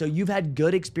 really. So you've had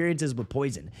good experiences with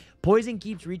Poison. Poison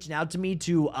keeps reaching out to me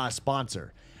to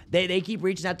sponsor. They keep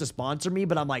reaching out to sponsor me,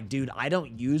 but I'm like, dude, I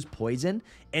don't use Poison.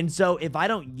 And so if I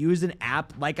don't use an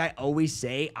app, like I always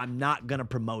say, I'm not going to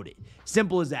promote it.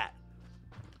 Simple as that.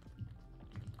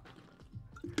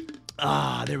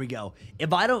 There we go.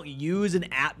 If I don't use an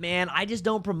app, man, I just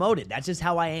don't promote it. That's just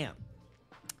how I am.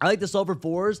 I like the Sulfer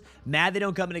 4s. Mad they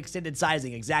don't come in extended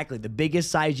sizing. Exactly. The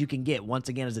biggest size you can get, once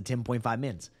again, is a 10.5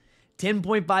 mins.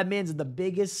 10.5 mins is the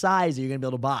biggest size that you're going to be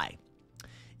able to buy.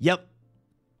 Yep.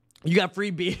 You got free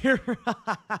beer?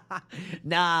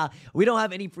 Nah, we don't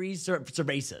have any free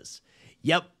cervezas.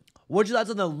 Yep. What's your thoughts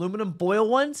on the aluminum foil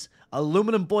ones?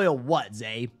 Aluminum foil what,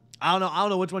 Zay? I don't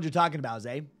know which ones you're talking about,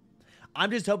 Zay. I'm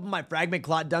just hoping my Fragment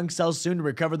Clot Dunk sells soon to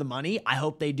recover the money. I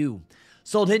hope they do.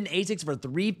 Sold Hidden Asics for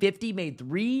 $350, made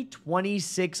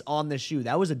 $326 on the shoe.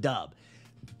 That was a dub.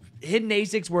 Hidden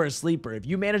Asics were a sleeper. If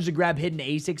you managed to grab Hidden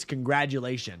Asics,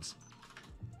 congratulations.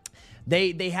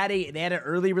 They had an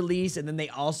early release, and then they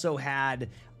also had,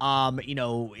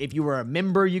 if you were a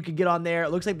member, you could get on there.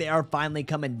 It looks like they are finally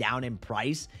coming down in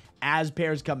price as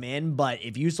pairs come in, but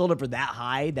if you sold it for that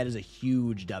high, that is a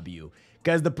huge W,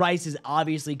 because the price is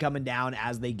obviously coming down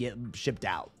as they get shipped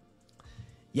out.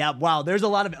 Yeah, wow, there's a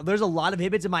lot of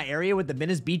Hibbits in my area with the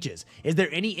Venice beaches. Is there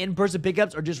any in-person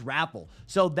pickups or just raffle?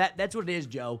 So that's what it is,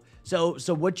 Joe. So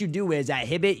what you do is at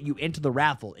Hibbit, you enter the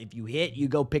raffle. If you hit, you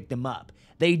go pick them up.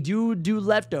 They do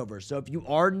leftovers. So if you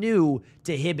are new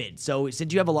to Hibbit, so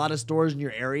since you have a lot of stores in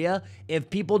your area,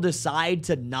 if people decide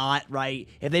to not,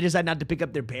 if they decide not to pick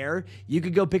up their pair, you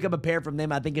could go pick up a pair from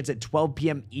them. I think it's at 12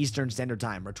 p.m. Eastern Standard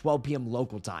Time or 12 p.m.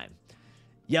 local time.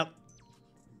 Yep.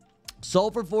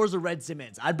 Sulfur 4s or red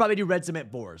cements? I'd probably do red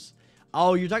cement 4s.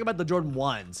 Oh, you're talking about the Jordan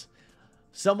 1s.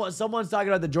 Someone's talking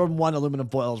about the Jordan 1 aluminum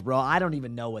foils, bro. I don't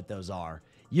even know what those are.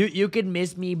 You could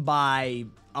miss me by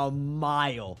a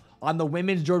mile. On the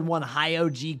women's Jordan 1 High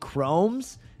OG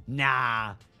Chromes?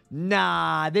 Nah.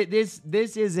 This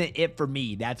isn't it for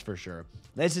me, that's for sure.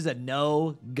 This is a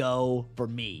no-go for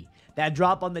me. That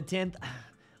drop on the 10th,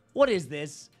 what is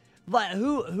this? But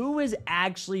who is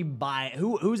actually buying?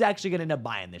 Who's actually gonna end up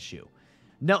buying this shoe?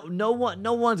 No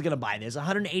one's gonna buy this.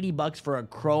 180 bucks for a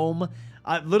chrome,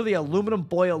 literally aluminum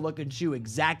foil looking shoe.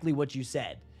 Exactly what you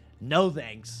said. No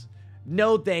thanks.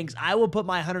 No thanks. I will put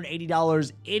my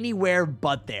 $180 anywhere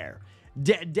but there.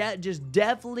 Just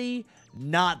definitely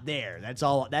not there. That's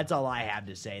all I have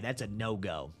to say. That's a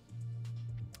no-go.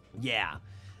 Yeah.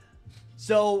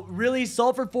 So really,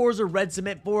 Sulfur 4s or red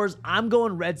cement 4s? I'm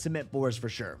going red cement 4s for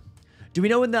sure. Do we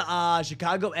know when the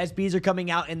Chicago SBs are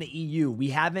coming out in the EU? We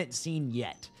haven't seen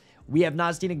yet. We have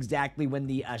not seen exactly when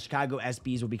the Chicago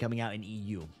SBs will be coming out in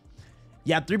EU.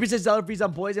 Yeah, 3% seller fees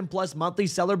on Poison plus monthly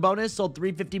seller bonus. Sold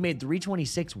 350, made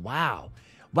 326. Wow.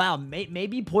 Wow,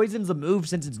 maybe Poison's a move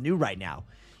since it's new right now.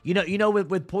 You know,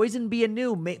 with Poison being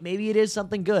new, maybe it is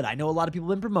something good. I know a lot of people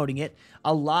have been promoting it.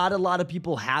 A lot of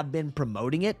people have been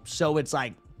promoting it. So it's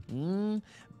like,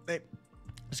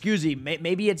 excuse me,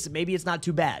 maybe it's not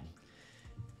too bad.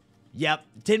 Yep,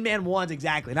 Tin Man 1s,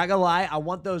 exactly. Not gonna lie, I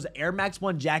want those Air Max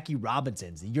 1 Jackie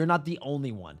Robinsons. You're not the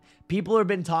only one. People have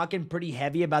been talking pretty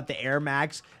heavy about the Air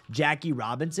Max Jackie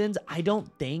Robinsons. I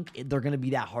don't think they're gonna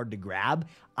be that hard to grab.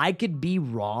 I could be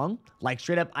wrong. Like,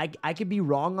 straight up, I could be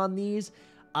wrong on these,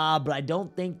 but I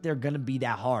don't think they're gonna be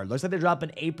that hard. Looks like they're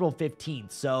dropping April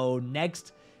 15th, so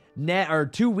or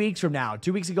 2 weeks from now,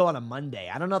 2 weeks ago on a Monday.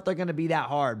 I don't know if they're going to be that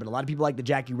hard, but a lot of people like the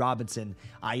Jackie Robinson.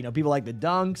 People like the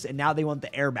Dunks, and now they want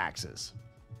the Air Maxes.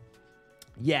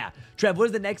 Yeah. Trev, what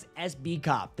is the next SB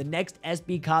Cop? The next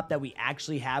SB Cop that we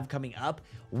actually have coming up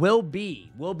will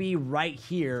be right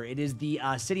here. It is the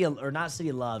not City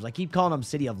of Loves. I keep calling them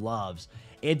City of Loves.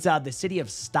 It's the City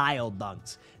of Style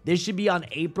Dunks. This should be on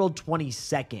April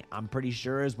 22nd, I'm pretty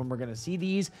sure, is when we're going to see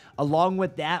these. Along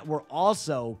with that, we're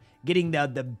also getting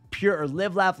the pure or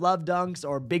Live, Laugh, Love dunks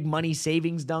or big money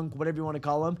savings dunk, whatever you want to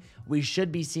call them. We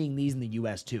should be seeing these in the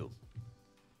U.S. too.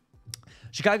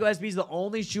 Chicago SB is the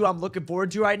only shoe I'm looking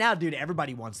forward to right now, dude.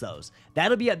 Everybody wants those.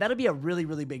 That'll be a really,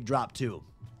 really big drop too.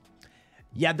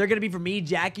 Yeah, they're going to be for me.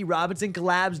 Jackie Robinson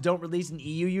collabs don't release in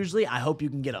EU usually. I hope you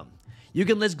can get them. You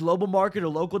can list global market or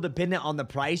local dependent on the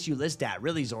price you list at.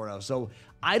 Really, Zorro. So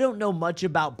I don't know much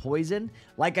about Poison.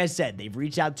 Like I said, they've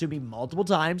reached out to me multiple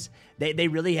times. They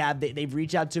really have. They've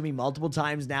reached out to me multiple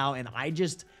times now, and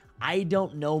I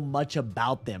don't know much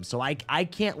about them. So I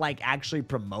can't actually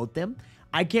promote them.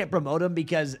 I can't promote them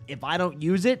because if I don't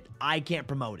use it, I can't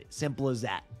promote it. Simple as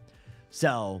that.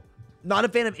 So not a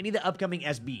fan of any of the upcoming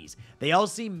SBs. They all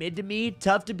seem mid to me.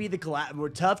 Tough to be the collab. We're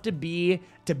tough to beat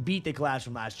the collabs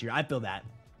from last year. I feel that.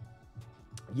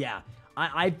 Yeah,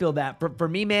 I feel that. For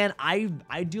me, man, I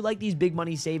do like these big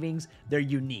money savings. They're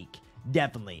unique.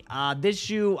 Definitely. This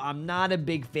shoe, I'm not a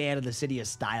big fan of the City of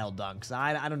Style dunks.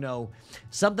 I don't know.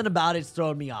 Something about it's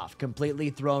throwing me off. Completely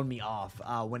thrown me off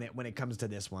when it comes to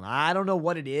this one. I don't know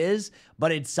what it is,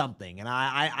 but it's something. And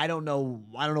I don't know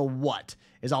what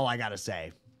is all I gotta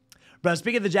say. But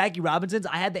speaking of the Jackie Robinsons,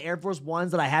 I had the Air Force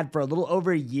Ones that I had for a little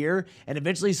over a year and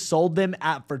eventually sold them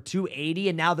for $280,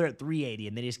 and now they're at $380,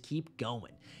 and they just keep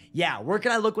going. Yeah, where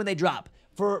can I look when they drop?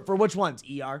 For which ones,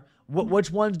 ER?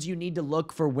 Which ones do you need to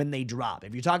look for when they drop?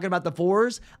 If you're talking about the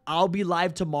 4s, I'll be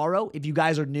live tomorrow. If you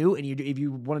guys are new and if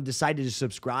you want to decide to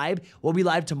subscribe, we'll be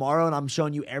live tomorrow, and I'm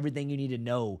showing you everything you need to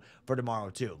know for tomorrow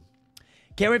too.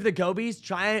 Can't wait for the Kobe's.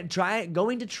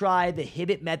 Going to try the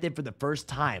Hibbit method for the first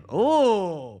time.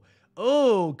 Oh,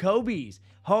 Kobe's.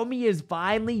 Homie is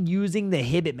finally using the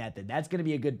Hibbit method. That's going to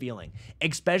be a good feeling,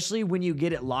 especially when you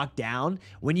get it locked down.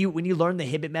 When you learn the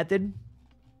Hibbit method,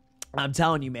 I'm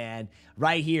telling you, man,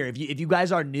 right here, if you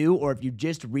guys are new or if you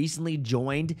just recently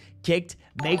joined Kicked,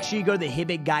 make sure you go to the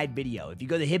Hibbit Guide video. If you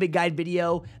go to the Hibbit Guide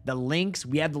video, the links,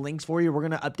 we have the links for you. We're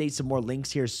going to update some more links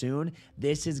here soon.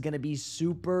 This is going to be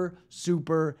super,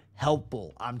 super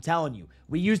helpful. I'm telling you.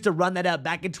 We used to run that up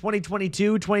back in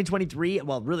 2022, 2023.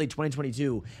 Well, really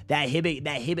 2022. That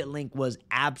Hibbit link was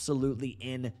absolutely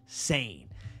insane.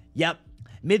 Yep.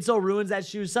 Midsole ruins that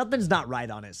shoe. Something's not right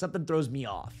on it. Something throws me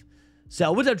off.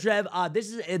 So, what's up, Trev?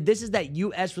 This is that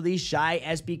US release Shy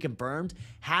SB confirmed.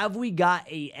 Have we got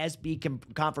a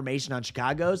SB confirmation on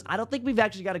Chicago's? I don't think we've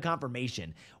actually got a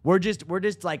confirmation. We're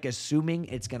just like assuming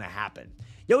it's gonna happen.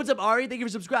 Yo, what's up, Ari? Thank you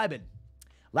for subscribing.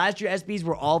 Last year SBs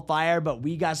were all fire, but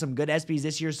we got some good SBs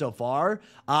this year so far.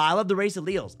 I love the Race of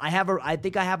Leos. I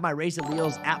think I have my Race of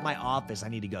Leos at my office I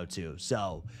need to go to.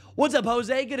 So, what's up,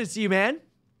 Jose? Good to see you, man.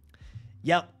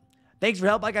 Yep. Thanks for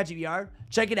help. I got you, ER.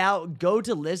 Check it out. Go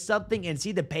to list something and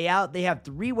see the payout. They have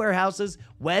 3 warehouses,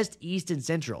 west, east, and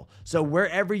central. So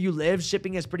wherever you live,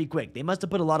 shipping is pretty quick. They must have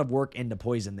put a lot of work into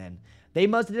Poison then. They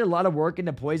must have did a lot of work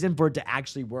into Poison for it to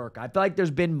actually work. I feel like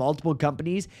there's been multiple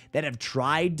companies that have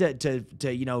tried to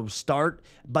start,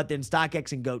 but then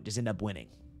StockX and GOAT just end up winning.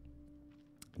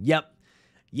 Yep.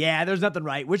 Yeah, there's nothing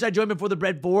right. Wish I joined before the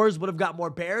Bread 4s would have got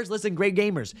more pairs. Listen, great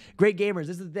gamers. Great gamers.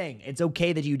 This is the thing. It's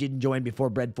okay that you didn't join before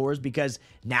Bread 4s because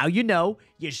now you know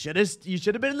you should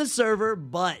have been in the server,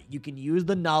 but you can use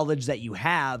the knowledge that you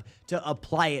have to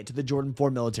apply it to the Jordan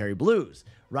 4 military blues,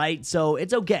 right? So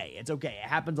it's okay. It's okay. It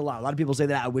happens a lot. A lot of people say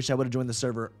that I wish I would have joined the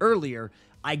server earlier.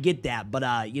 I get that,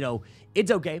 but you know,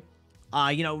 it's okay. Now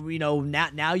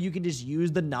you can just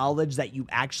use the knowledge that you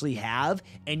actually have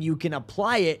and you can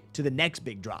apply it to the next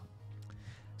big drop.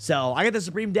 So I got the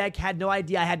Supreme deck, had no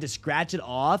idea I had to scratch it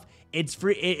off. It's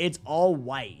free. It's all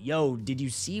white. Yo, did you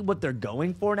see what they're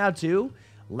going for now too?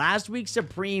 Last week's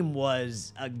Supreme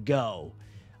was a go.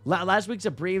 Last week's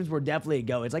Supremes were definitely a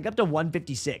go. It's like up to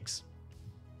 156.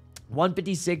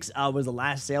 156 was the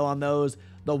last sale on those.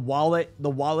 The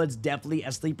wallet's definitely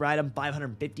a sleeper item,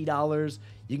 $550.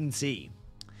 You can see.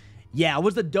 Yeah,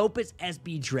 what's the dopest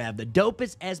SB, Trev? The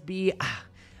dopest SB,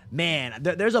 man,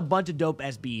 there's a bunch of dope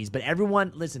SBs, but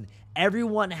everyone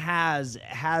has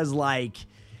like,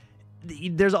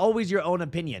 there's always your own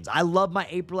opinions. I love my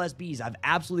April SBs. I've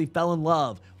absolutely fell in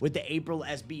love with the April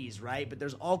SBs, right? But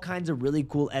there's all kinds of really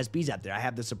cool SBs out there. I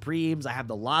have the Supremes, I have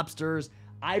the Lobsters.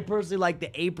 I personally like the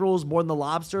Aprils more than the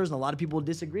Lobsters, and a lot of people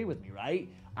disagree with me, right?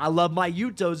 I love my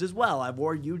Utos as well. I've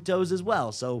worn Utos as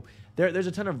well. So there's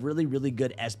a ton of really, really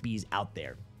good SBs out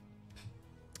there.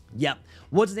 Yep.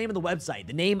 What's the name of the website?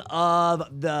 The name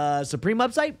of the Supreme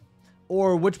website?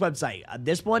 Or which website?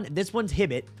 This one's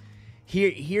Hibbit.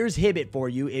 Here's Hibbit for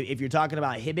you. If you're talking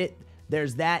about Hibbit,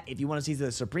 there's that. If you want to see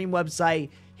the Supreme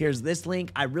website, here's this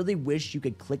link. I really wish you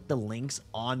could click the links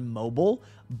on mobile,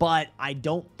 but I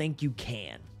don't think you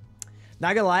can.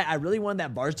 Not gonna lie, I really wanted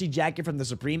that varsity jacket from the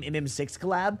Supreme MM6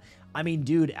 collab. I mean,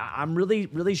 dude, I'm really,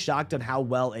 really shocked on how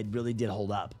well it really did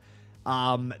hold up.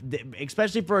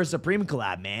 Especially for a Supreme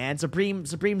collab, man.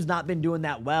 Supreme's not been doing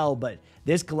that well, but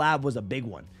this collab was a big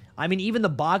one. I mean, even the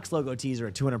box logo tees are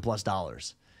at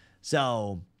 $200+.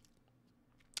 So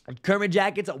Kermit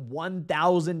jackets at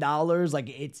 $1,000. Like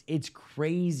it's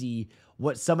crazy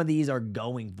what some of these are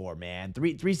going for, man.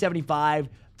 $375,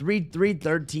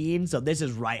 $313. So this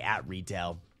is right at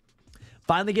retail.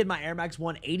 Finally get my Air Max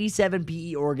 1 87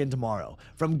 PE Oregon tomorrow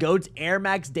from Goat's Air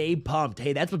Max Day Pumped.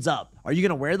 Hey, that's what's up. Are you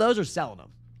gonna wear those or selling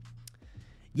them?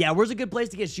 Yeah, where's a good place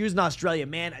to get shoes in Australia,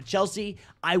 man? Chelsea.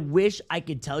 I wish I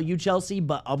could tell you, Chelsea,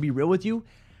 but I'll be real with you.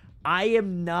 I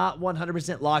am not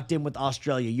 100% locked in with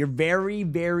Australia. You're very,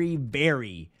 very,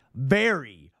 very,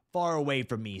 very far away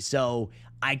from me. So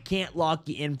I can't lock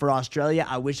you in for Australia.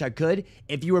 I wish I could.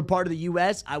 If you were part of the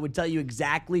US, I would tell you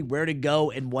exactly where to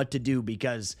go and what to do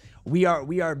because we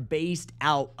are based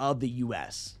out of the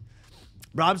US.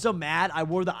 Bro, I'm so mad. I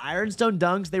wore the Ironstone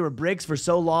Dunks. They were bricks for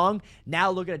so long. Now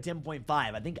look at a 10.5.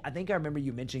 I think I remember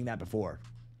you mentioning that before.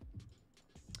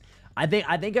 I think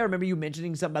I remember you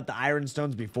mentioning something about the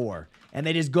Ironstones before, and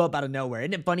they just go up out of nowhere.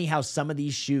 Isn't it funny how some of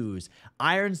these shoes,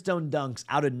 Ironstone Dunks,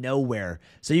 out of nowhere?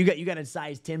 So you got a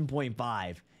size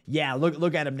 10.5. Yeah,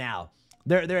 look at them now.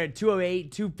 They're at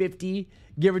 208, 250,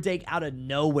 give or take, out of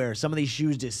nowhere. Some of these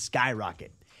shoes just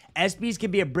skyrocket. SBs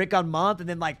can be a brick on month and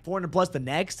then like 400 plus the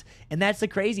next, and that's the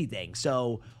crazy thing.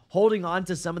 So holding on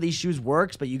to some of these shoes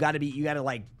works, but you gotta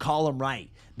like call them right.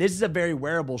 This is a very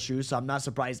wearable shoe, so I'm not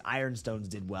surprised Ironstones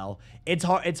did well. It's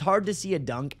hard to see a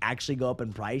dunk actually go up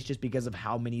in price just because of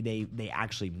how many they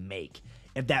actually make,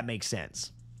 if that makes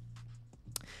sense.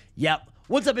 Yep.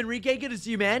 What's up, Enrique? Good to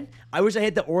see you, man. I wish I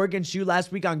hit the Oregon shoe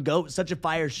last week on GOAT. Such a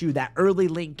fire shoe. That early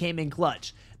link came in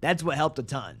clutch. That's what helped a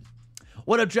ton.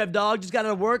 What up, Trev Dog? Just got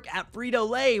out of work at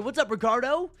Frito-Lay. What's up,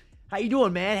 Ricardo? How you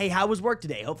doing, man? Hey, how was work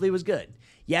today? Hopefully it was good.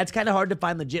 Yeah, it's kind of hard to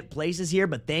find legit places here,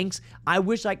 but thanks. I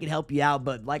wish I could help you out,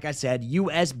 but like I said,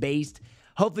 US-based.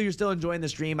 Hopefully you're still enjoying the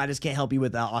stream. I just can't help you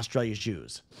with Australia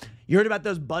shoes. You heard about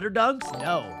those butter dunks?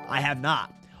 No, I have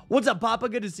not. What's up, Papa?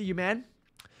 Good to see you, man.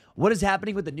 What is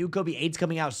happening with the new Kobe 8s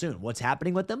coming out soon? What's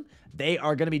happening with them? They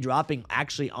are going to be dropping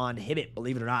actually on Hibbit,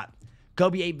 believe it or not.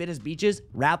 Kobe 8 Venice Beaches,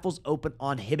 Raffles open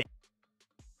on Hibbit.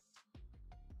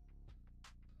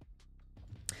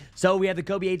 So we have the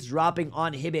Kobe 8s dropping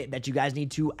on Hibbit that you guys need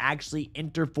to actually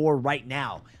enter for right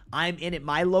now. I'm in at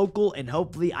my local, and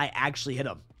hopefully I actually hit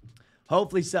them.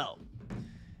 Hopefully so.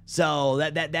 So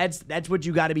that's what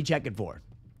you got to be checking for.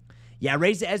 Yeah,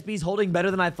 Race SB's holding better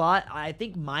than I thought. I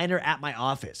think mine are at my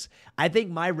office. I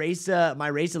think my Race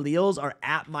alleles are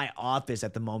at my office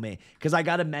at the moment because I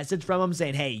got a message from them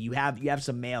saying, "Hey, you have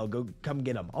some mail. Go come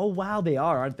get them." Oh wow, they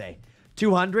are, aren't they?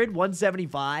 200,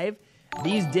 175.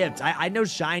 These dipped. I know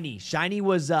Shiny. Shiny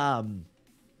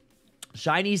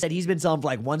said he's been selling for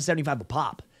like 175 a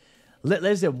pop.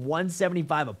 Listen,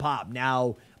 175 a pop.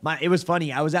 Now, It was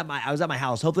funny. I was at my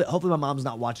house. Hopefully my mom's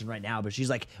not watching right now, but she's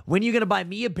like, "When are you gonna buy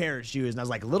me a pair of shoes?" And I was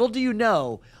like, little do you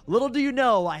know,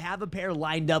 I have a pair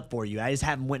lined up for you. I just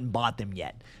haven't went and bought them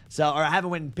yet. Or I haven't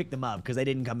went and picked them up because they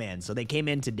didn't come in. So they came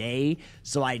in today.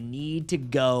 So I need to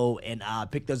go and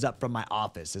pick those up from my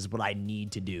office is what I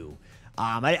need to do.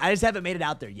 I just haven't made it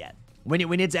out there yet.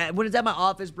 When it's at my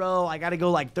office, bro, I gotta go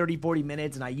like 30-40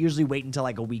 minutes, and I usually wait until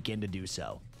like a weekend to do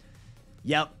so.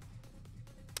 Yep.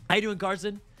 How you doing,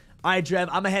 Carson? All right, Trev,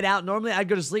 I'm gonna head out. Normally, I'd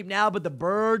go to sleep now, but the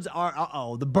birds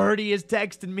are, the birdie is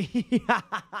texting me.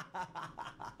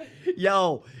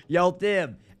 Yo,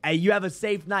 Tim, hey, you have a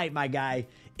safe night, my guy.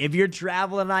 If you're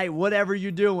traveling tonight, whatever you're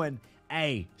doing,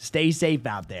 hey, stay safe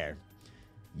out there.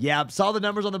 Yep, saw the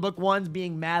numbers on the book ones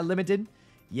being mad limited.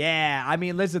 Yeah, I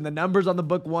mean, listen, the numbers on the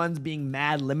book ones being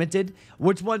mad limited.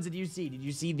 Which ones did you see? Did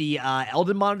you see the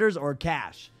Eldon monitors or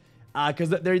cash? Because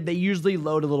they usually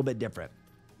load a little bit different.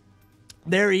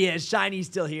 There he is. Shiny's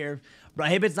still here.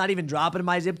 Prohibit's not even dropping in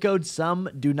my zip code. Some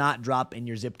do not drop in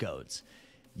your zip codes.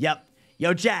 Yep.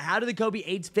 Yo, chat, how do the Kobe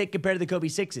 8s fit compared to the Kobe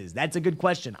 6s? That's a good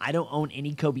question. I don't own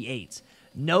any Kobe 8s.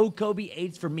 No Kobe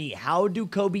 8s for me. How do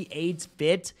Kobe 8s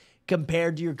fit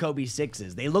compared to your Kobe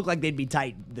 6s? They look like they'd be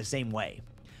tight the same way.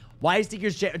 Why is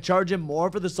Sneakers charging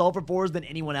more for the Sulfer 4s than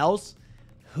anyone else?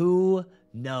 Who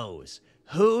knows?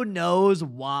 Who knows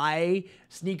why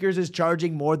Sneakers is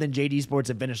charging more than JD Sports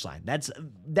at Finish Line?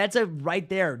 That's a right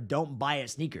there. Don't buy at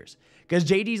Sneakers because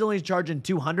JD's only charging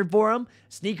 $200 for them.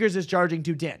 Sneakers is charging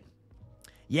 $210.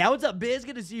 Yeah, what's up, Biz?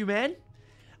 Good to see you, man.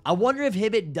 I wonder if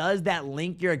Hibbett does that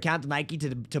link your account to Nike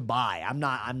to buy. I'm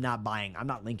not buying. I'm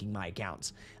not linking my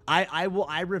accounts.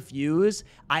 I refuse.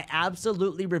 I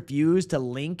absolutely refuse to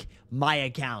link my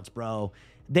accounts, bro.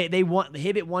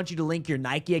 Hibbett wants you to link your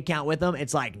Nike account with them.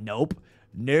 It's like, nope.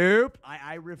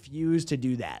 I refuse to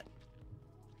do that.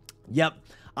 Yep.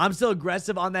 I'm still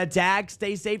aggressive on that tag.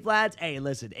 Stay safe, lads. Hey,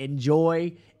 listen,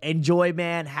 enjoy,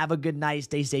 man. Have a good night.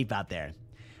 Stay safe out there.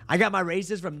 I got my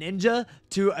races from Ninja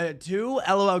to 2.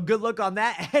 LOL. Good look on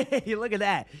that. Hey, look at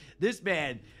that. This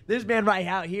man right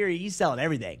out here, he's selling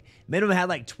everything. Minimum had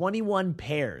like 21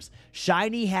 pairs.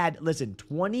 Shiny had, listen,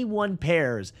 21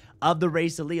 pairs of the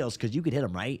race alleles because you could hit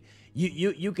them, right?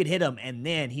 You could hit him, and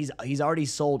then he's already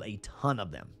sold a ton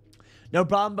of them. No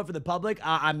problem, but for the public,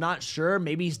 I'm not sure.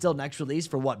 Maybe he's still next release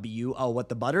for what, BU? Oh, what,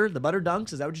 the butter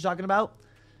dunks? Is that what you're talking about?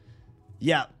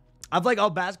 Yeah. I feel like all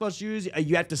basketball shoes,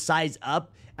 you have to size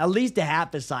up at least a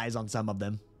half the size on some of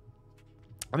them.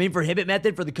 I mean, for Hibbett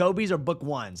method, for the Kobe's or book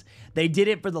ones. They did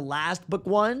it for the last book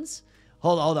ones.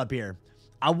 Hold up here.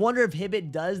 I wonder if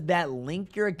Hibbett does that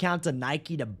link your account to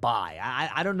Nike to buy.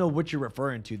 I don't know what you're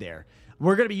referring to there.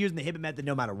 We're going to be using the Hibbett method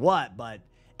no matter what, but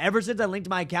ever since I linked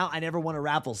my account, I never won a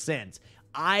raffle since.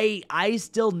 I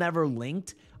still never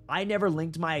linked. I never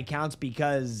linked my accounts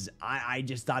because I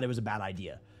just thought it was a bad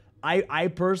idea. I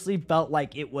personally felt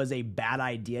like it was a bad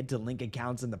idea to link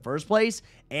accounts in the first place,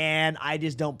 and I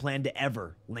just don't plan to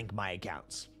ever link my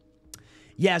accounts.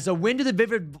 Yeah, so when do the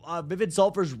Vivid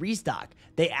Sulfurs restock?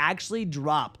 They actually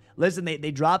drop. Listen,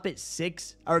 they drop at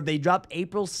 6, or they drop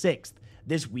April 6th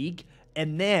this week,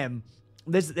 and then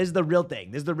this is the real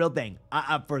thing. This is the real thing.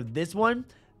 For this one,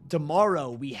 tomorrow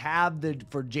we have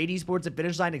for JD Sports at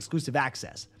Finish Line exclusive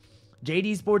access.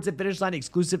 JD Sports at Finish Line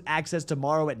exclusive access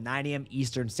tomorrow at 9 a.m.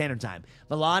 Eastern Standard Time.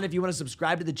 Milan, if you want to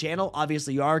subscribe to the channel,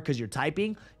 obviously you are because you're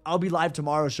typing. I'll be live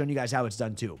tomorrow showing you guys how it's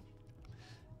done too.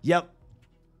 Yep.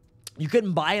 You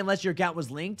couldn't buy unless your account was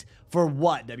linked. For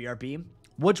what, WRP?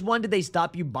 Which one did they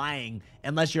stop you buying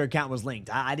unless your account was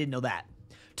linked? I didn't know that.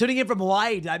 Tuning in from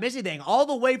Hawaii. Did I miss anything? All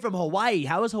the way from Hawaii.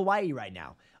 How is Hawaii right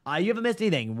now? You haven't missed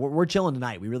anything. We're chilling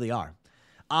tonight. We really are.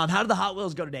 How did the Hot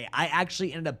Wheels go today? I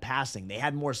actually ended up passing. They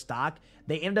had more stock.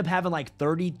 They ended up having like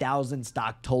 30,000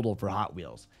 stock total for Hot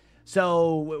Wheels.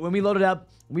 So when we loaded up,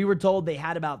 we were told they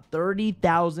had about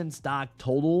 30,000 stock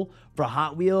total for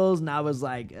Hot Wheels. And I was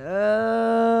like,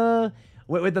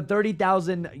 with the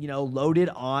 30,000, loaded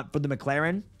on for the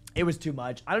McLaren, it was too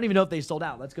much. I don't even know if they sold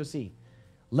out. Let's go see.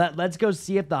 Let's go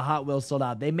see if the Hot Wheels sold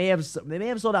out. They may have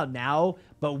sold out now,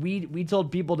 but we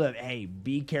told people to, hey,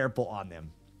 be careful on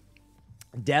them.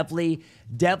 Definitely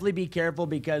be careful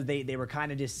because they were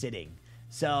kind of just sitting.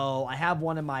 So I have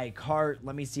one in my cart.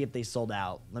 Let me see if they sold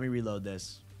out. Let me reload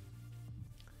this.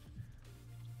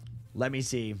 Let me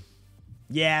see.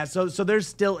 Yeah, so they're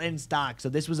still in stock. So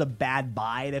this was a bad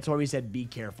buy. That's why we said be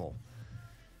careful.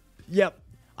 Yep.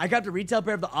 I got the retail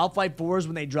pair of the Off-White 4s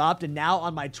when they dropped, and now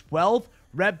on my 12th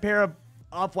rep pair of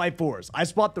Off-White 4s. I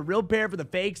swapped the real pair for the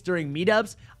fakes during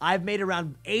meetups. I've made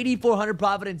around 8,400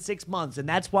 profit in 6 months, and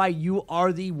that's why you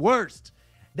are the worst.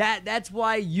 That's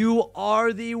why you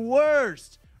are the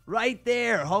worst. Right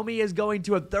there. Homie is going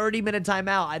to a 30-minute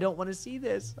timeout. I don't want to see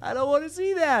this. I don't want to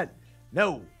see that.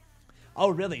 No. Oh,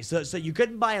 really? So you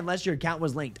couldn't buy unless your account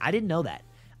was linked. I didn't know that.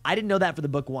 I didn't know that for the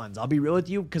book ones. I'll be real with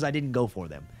you because I didn't go for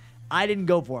them. I didn't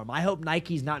go for them. I hope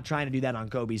Nike's not trying to do that on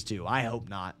Kobe's too. I hope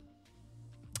not.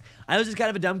 I know this is kind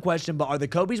of a dumb question, but are the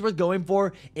Kobe's worth going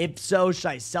for? If so,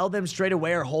 should I sell them straight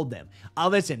away or hold them?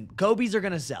 Listen, Kobe's are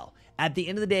going to sell. At the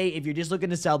end of the day, if you're just looking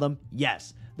to sell them,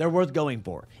 yes, they're worth going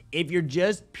for. If you're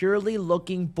just purely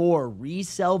looking for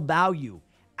resale value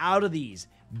out of these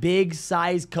big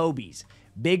size Kobe's,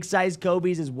 big size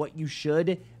Kobe's is what you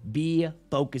should be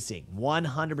focusing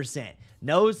 100%.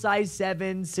 No size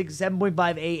 7, 6,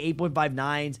 7.5, 8,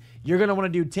 8.59s. You're going to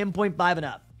want to do 10.5 and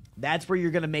up. That's where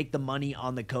you're going to make the money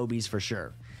on the Kobe's for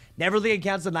sure. Never link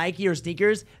accounts to Nike or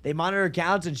sneakers. They monitor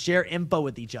accounts and share info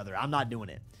with each other. I'm not doing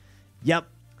it. Yep.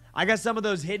 I got some of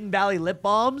those Hidden Valley lip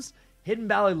balms. Hidden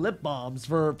Valley lip balms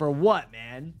for what,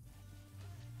 man?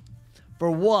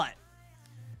 For what?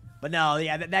 But no,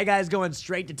 yeah, that guy's going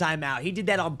straight to timeout. He did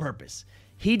that on purpose.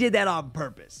 He did that on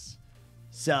purpose.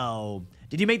 So,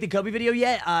 did you make the Kobe video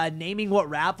yet? Naming what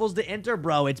raffles to enter?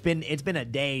 Bro, it's been a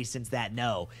day since that.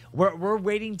 No. We're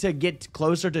waiting to get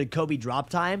closer to Kobe drop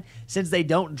time. Since they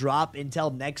don't drop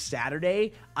until next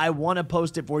Saturday, I want to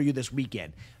post it for you this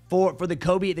weekend. For the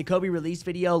Kobe release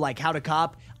video, like how to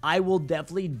cop, I will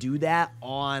definitely do that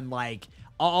on like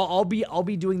I'll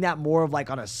be doing that more of like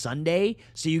on a Sunday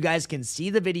so you guys can see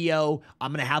the video.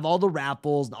 I'm going to have all the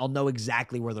raffles and I'll know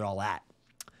exactly where they're all at.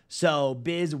 So,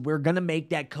 Biz, we're going to make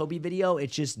that Kobe video.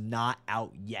 It's just not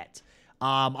out yet.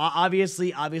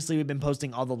 Obviously, we've been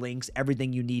posting all the links,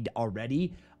 everything you need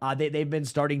already. They've been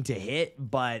starting to hit,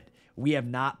 but we have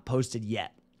not posted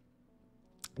yet.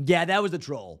 Yeah, that was a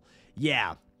troll.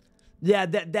 Yeah. Yeah,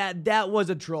 that was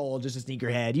a troll, just a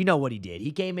sneakerhead. You know what he did.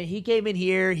 He came in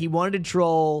here, he wanted to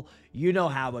troll. You know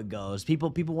how it goes. People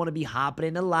want to be hopping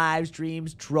into live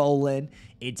streams, trolling.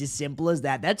 It's as simple as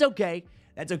that. That's okay.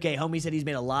 That's okay. Homie said he's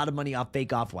made a lot of money off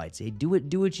fake off-whites. Hey, do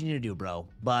what you need to do, bro.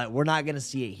 But we're not gonna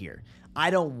see it here.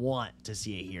 I don't want to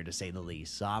see it here, to say the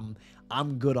least. So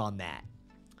I'm good on that.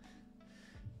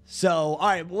 So, all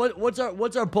right, what's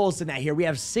our polls in that here? We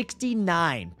have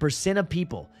 69% of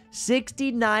people.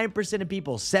 69% of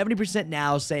people, 70%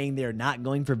 now saying they're not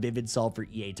going for Vivid Sulfer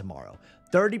EA tomorrow.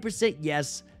 30%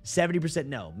 yes, 70%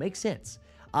 no. Makes sense.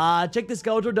 Check the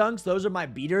Skeletor dunks. Those are my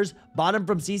beaters. Bought them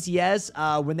from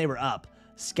CCS when they were up.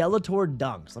 Skeletor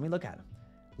dunks. Let me look at them.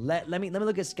 Let me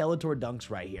look at Skeletor dunks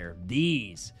right here.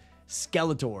 These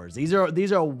Skeletors.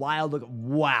 These are a wild look.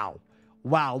 Wow.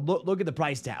 Look at the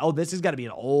price tag. Oh, this has got to be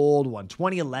an old one.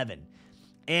 2011.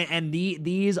 And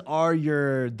these are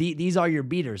your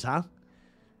beaters, huh?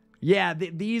 Yeah,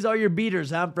 these are your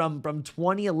beaters, huh? From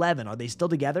 2011. Are they still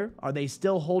together? Are they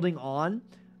still holding on?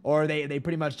 Or are they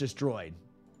pretty much destroyed?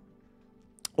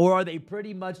 Or are they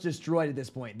pretty much destroyed at this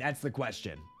point? That's the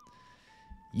question.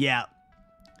 Yeah.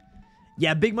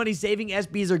 Yeah, big money saving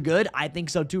SBs are good. I think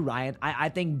so too, Ryan. I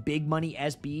think big money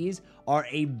SBs are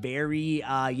a very,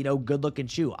 good looking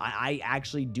shoe. I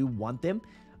actually do want them.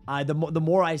 The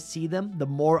more I see them, the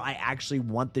more I actually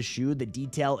want the shoe. The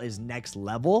detail is next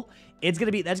level. That's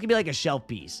gonna be like a shelf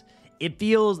piece.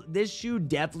 This shoe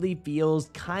definitely feels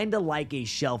kind of like a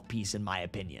shelf piece in my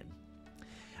opinion.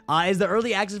 Is the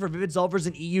early access for Vivid Sulfers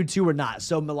in EU2 or not?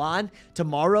 So Milan,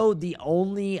 tomorrow the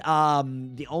only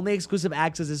exclusive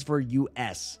access is for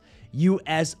US.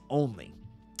 US only.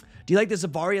 Do you like the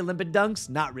Safari Olympic dunks?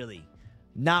 Not really.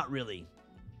 Not really.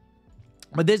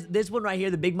 But this one right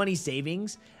here, the big money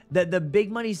savings, the big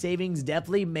money savings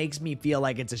definitely makes me feel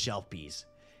like it's a shelf piece.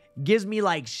 Gives me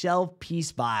like shelf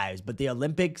piece vibes, but the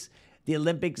Olympics,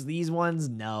 these ones,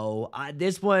 no.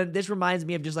 This reminds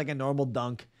me of just like a normal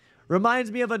dunk.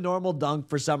 Reminds me of a normal dunk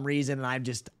for some reason, and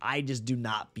I just do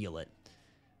not feel it.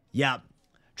 Yep.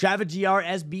 Travis GR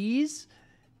SBs?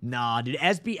 Nah, dude.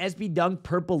 SB Dunk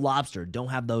Purple Lobster. Don't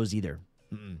have those either.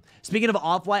 Speaking of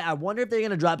Off-White, I wonder if they're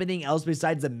going to drop anything else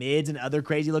besides the mids and other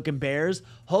crazy looking pairs.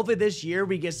 Hopefully this year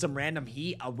we get some random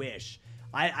heat. I wish.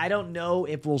 I don't know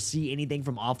if we'll see anything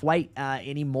from Off-White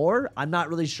anymore. I'm not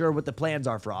really sure what the plans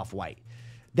are for Off-White.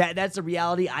 That's the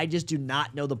reality. I just do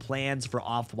not know the plans for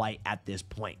Off-White at this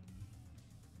point.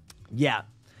 Yeah.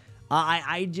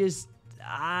 I just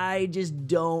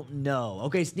don't know.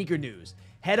 Okay, sneaker news.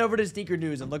 Head over to sneaker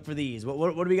news and look for these.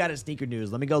 What do we got at sneaker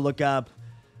news? Let me go look up.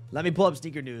 Let me pull up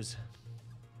sneaker news.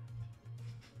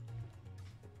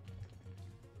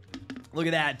 Look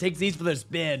at that. Takes these for their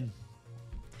spin.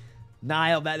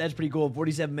 Niall, that's pretty cool.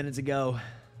 47 minutes ago.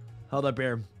 Hold up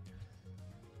here.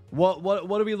 What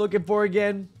are we looking for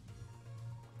again?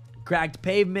 Cracked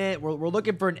pavement. We're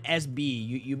looking for an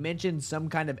SB. You mentioned some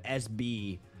kind of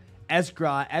SB.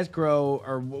 Escrow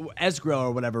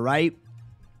or whatever, right?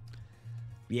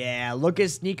 Yeah, look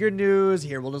at sneaker news.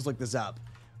 Here, we'll just look this up.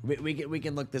 We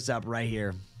can look this up right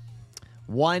here.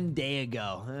 1 day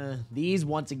ago. These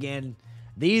once again,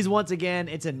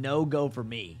 it's a no-go for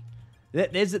me.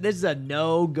 This is a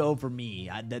no-go for me.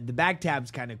 The back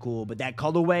tab's kind of cool, but that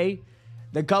colorway,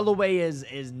 the colorway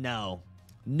is no.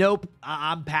 Nope,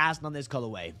 I'm passing on this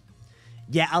colorway.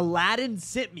 Yeah, Aladdin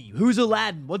sent me. Who's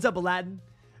Aladdin? What's up, Aladdin?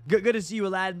 Good to see you,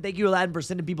 Aladdin. Thank you, Aladdin, for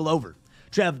sending people over.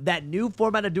 Trev, that new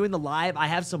format of doing the live, I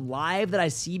have some live that I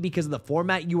see because of the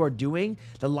format you are doing.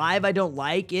 The live, I don't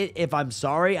like it. If I'm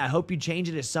sorry, I hope you change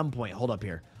it at some point. Hold up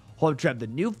here. Hold up, Trev. The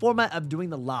new format of doing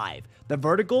the live. The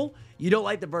vertical, you don't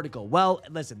like the vertical. Well,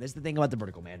 listen, this is the thing about the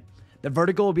vertical, man. The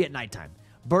vertical will be at nighttime.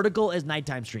 Vertical is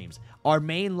nighttime streams. Our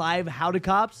main live How to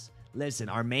Cops, listen,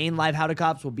 our main live How to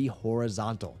Cops will be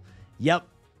horizontal. Yep.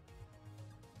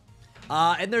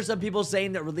 And there's some people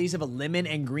saying that release of a lemon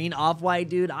and green off-white,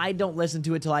 dude. I don't listen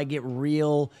to it until I get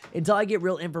real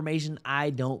information. I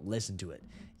don't listen to it.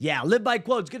 Yeah, live by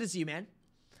quotes. Good to see you, man.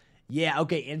 Yeah,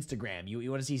 okay, Instagram. You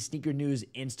want to see sneaker news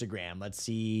Instagram. Let's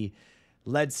see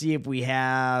if we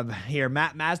have here.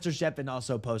 Master Chef and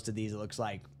also posted these, it looks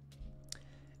like.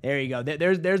 There you go.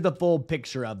 There's the full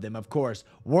picture of them, of course.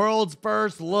 World's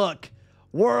first look.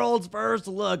 World's first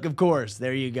look, of course.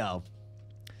 There you go.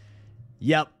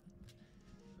 Yep.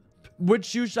 Which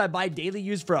shoes should I buy daily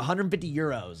use for 150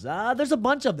 euros? There's a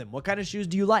bunch of them. What kind of shoes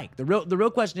do you like? The real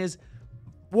question is,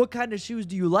 what kind of shoes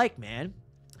do you like, man?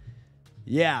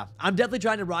 Yeah, I'm definitely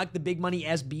trying to rock the big money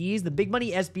SBs. The big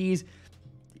money SBs,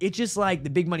 it's just like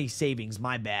the big money savings,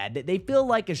 my bad. They feel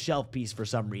like a shelf piece for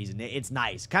some reason. It's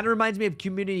nice. Kind of reminds me of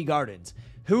community gardens.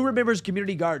 Who remembers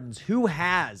community gardens? Who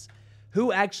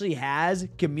actually has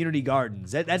community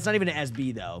gardens? That's not even an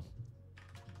SB though.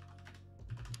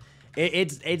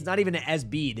 It's not even an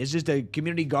SB. It's just a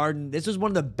community garden. This was one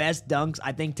of the best dunks,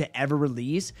 I think, to ever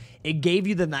release. It gave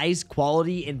you the nice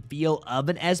quality and feel of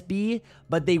an SB,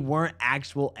 but they weren't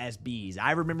actual SBs.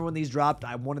 I remember when these dropped,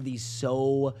 I wanted these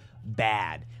so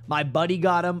bad. My buddy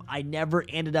got them. I never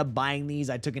ended up buying these.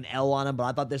 I took an L on them, but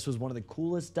I thought this was one of the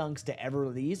coolest dunks to ever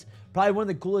release. Probably one of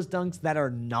the coolest dunks that are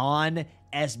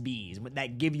non-SBs,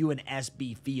 that give you an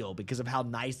SB feel because of how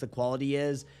nice the quality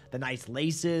is, the nice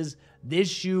laces. This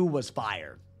shoe was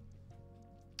fire.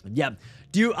 Yep.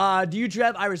 Do you,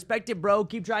 Trev? I respect it, bro.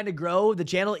 Keep trying to grow the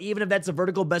channel, even if that's a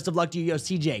vertical. Best of luck to you, yo,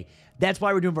 CJ. That's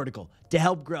why we're doing vertical, to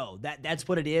help grow. That's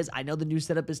what it is. I know the new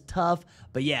setup is tough,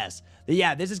 but yes.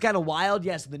 Yeah, this is kind of wild.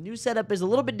 Yes, the new setup is a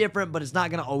little bit different, but it's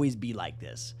not going to always be like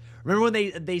this. Remember when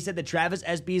they said the Travis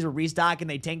SBs were restock and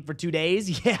they tanked for 2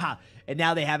 days? Yeah, and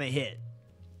now they haven't hit.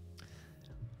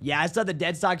 Yeah, I saw the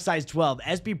dead stock size 12.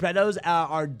 SB Pretos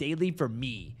are daily for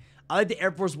me. I like the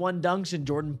Air Force One dunks and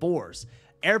Jordan 4s.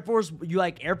 You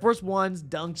like Air Force Ones,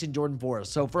 dunks, and Jordan 4s.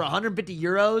 So for 150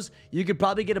 euros, you could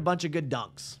probably get a bunch of good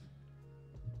dunks.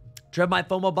 Trev my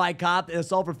FOMO buy cop and a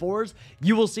Sulfer 4s.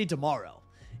 You will see tomorrow.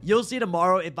 You'll see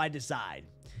tomorrow if I decide.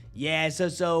 Yeah,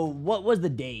 so what was the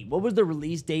date? What was the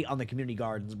release date on the Community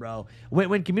Gardens, bro?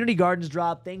 When Community Gardens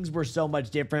dropped, things were so much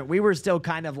different. We were still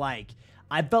kind of like,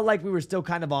 I felt like we were still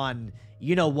kind of on,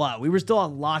 you know what? We were still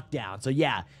on lockdown. So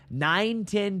yeah,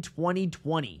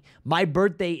 9/10/2020. My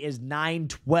birthday is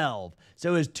 9/12.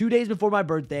 So it was 2 days before my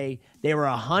birthday. They were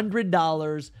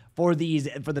 $100 for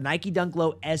the Nike Dunk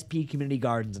Low SP Community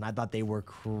Gardens, and I thought they were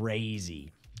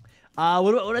crazy.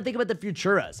 What do I think about the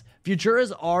Futuras?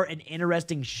 Futuras are an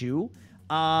interesting shoe.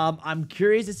 I'm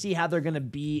curious to see how they're going to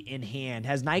be in hand.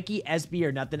 Has Nike, SB,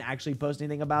 or nothing actually posted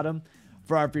anything about them?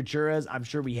 For our Futuras, I'm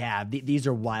sure we have. These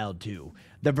are wild too.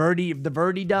 The Verdi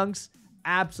dunks,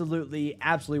 absolutely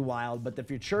wild. But the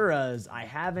Futuras, I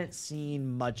haven't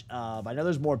seen much of. I know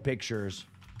there's more pictures.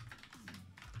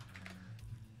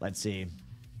 Let's see.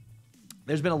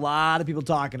 There's been a lot of people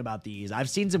talking about these. I've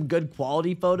seen some good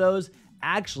quality photos.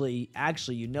 Actually,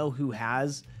 you know who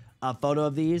has a photo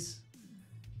of these?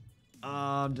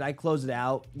 Did I close it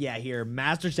out? Yeah, here.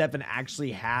 Master Stefan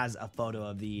actually has a photo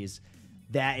of these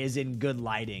that is in good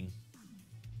lighting.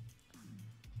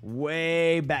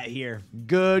 Way back here.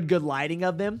 Good lighting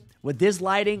of them. With this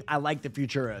lighting, I like the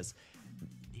Futuras.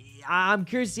 I'm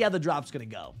curious to see how the drop's going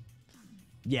to go.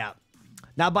 Yeah.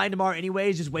 Not buying tomorrow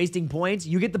anyways, just wasting points.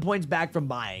 You get the points back from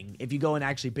buying if you go and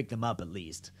actually pick them up at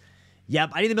least.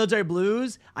 Yep, I need the military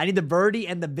blues. I need the Verdi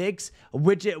and the Vix,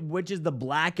 which is the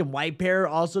black and white pair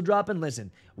also dropping.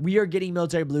 Listen, we are getting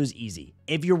military blues easy.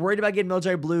 If you're worried about getting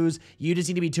military blues, you just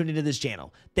need to be tuned into this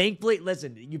channel. Thankfully,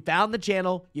 listen, you found the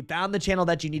channel. You found the channel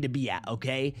that you need to be at,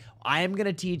 okay? I am going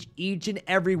to teach each and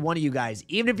every one of you guys,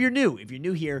 even if you're new. If you're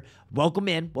new here, welcome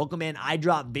in. Welcome in. I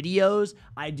drop videos.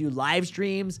 I do live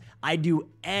streams. I do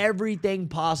everything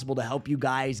possible to help you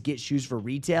guys get shoes for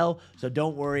retail. So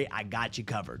don't worry, I got you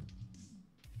covered.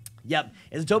 Yep.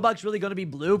 Is the toe box really going to be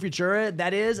blue for sure?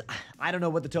 That is, I don't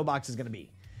know what the toe box is going to be.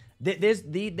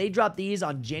 They dropped these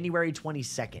on January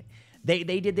 22nd. They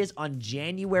did this on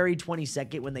January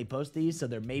 22nd when they post these, so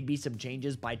there may be some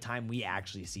changes by time we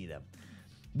actually see them.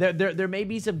 There may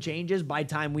be some changes by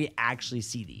time we actually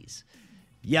see these.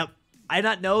 Yep. I did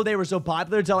not know they were so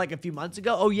popular until like a few months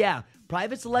ago. Oh yeah,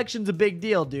 private selection's a big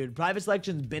deal, dude. Private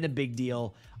selection's been a big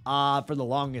deal for the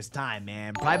longest time,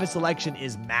 man. Private selection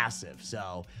is massive.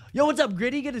 So, yo, what's up,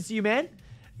 Gritty? Good to see you, man.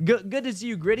 Good to see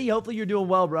you, Gritty. Hopefully you're doing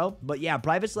well, bro. But yeah,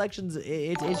 private selections,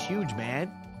 it's huge,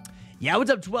 man. Yeah, what's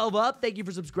up, 12 Up? Thank you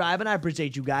for subscribing. I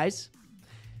appreciate you guys.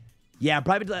 Yeah,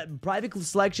 private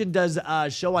selection does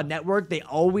show on network. They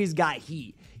always got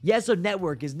heat. Yeah, so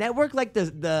network. Is network like that's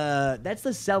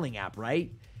the selling app,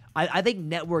 right? I think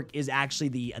network is actually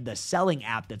the selling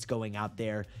app that's going out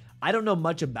there. I don't know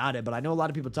much about it, but I know a lot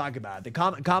of people talk about it.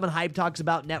 The Common Hype talks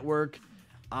about network.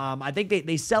 I think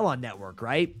they sell on network,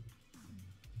 right?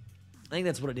 I think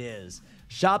that's what it is.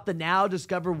 Shop the now,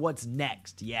 discover what's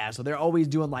next. Yeah, so they're always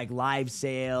doing like live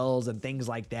sales and things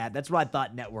like that. That's what I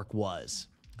thought network was.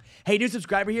 Hey, new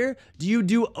subscriber here. Do you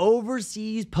do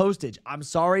overseas postage? I'm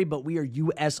sorry, but we are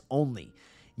US only.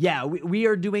 Yeah, we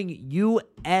are doing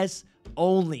US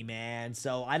only, man.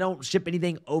 So I don't ship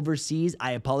anything overseas.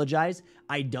 I apologize.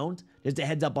 I don't. Just a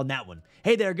heads up on that one.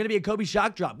 Hey, there's going to be a Kobe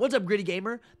shock drop. What's up, Gritty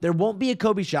Gamer? There won't be a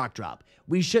Kobe shock drop.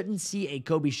 We shouldn't see a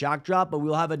Kobe shock drop, but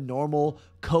we'll have a normal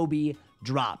Kobe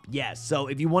drop. Yes, so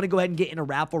if you want to go ahead and get in a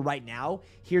raffle right now,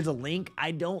 here's a link.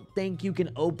 I don't think you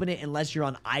can open it unless you're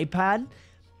on iPad.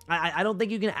 I don't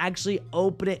think you can actually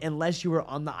open it unless you were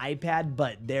on the iPad,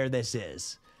 but there this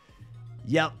is.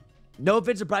 Yep. No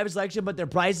offense to private selection, but their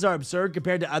prices are absurd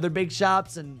compared to other big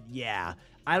shops, and yeah,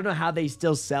 I don't know how they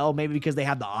still sell, maybe because they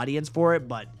have the audience for it,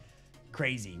 but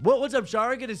crazy. What's up,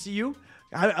 Shara? Good to see you.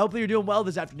 Hopefully you're doing well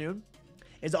this afternoon.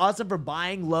 It's awesome for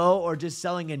buying low or just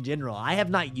selling in general. I have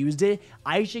not used it.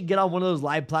 I should get on one of those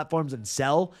live platforms and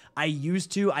sell. I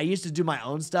used to do my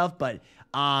own stuff, but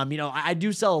you know, I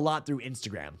do sell a lot through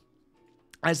Instagram.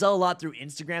 I sell a lot through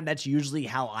Instagram. That's usually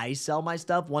how I sell my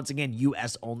stuff. Once again,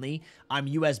 US only. I'm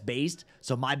US based,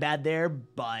 so my bad there,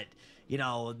 but you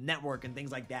know, network and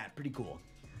things like that, pretty cool.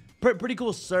 Pretty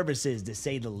cool services to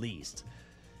say the least.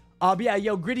 But yeah,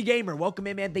 yo, Gritty Gamer, welcome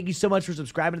in, man. Thank you so much for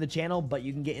subscribing to the channel, but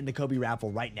you can get in the Kobe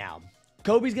raffle right now.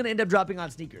 Kobe's going to end up dropping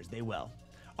on sneakers. They will.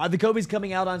 Are the Kobe's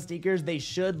coming out on sneakers? They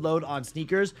should load on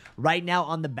sneakers. Right now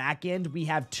on the back end, we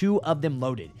have 2 of them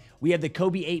loaded. We have the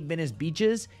Kobe 8 Venice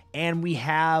Beaches, and we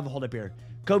have, hold up here,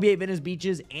 Kobe 8 Venice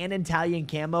Beaches and Italian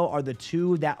Camo are the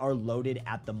 2 that are loaded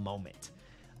at the moment.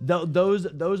 Those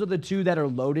are the 2 that are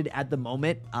loaded at the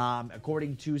moment,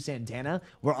 according to Santana.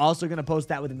 We're also going to post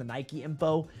that within the Nike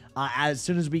info as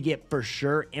soon as we get for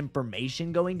sure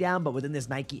information going down. But within this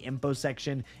Nike info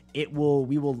section, we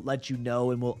will let you know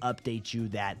and we'll update you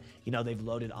that, you know, they've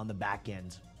loaded on the back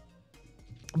end.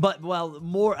 But, well,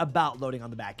 more about loading on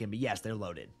the back end. But yes, they're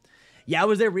loaded. Yeah, I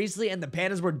was there recently and the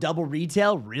pandas were double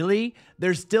retail. Really?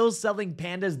 They're still selling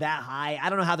pandas that high?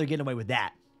 I don't know how they're getting away with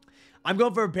that. I'm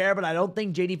going for a pair, but I don't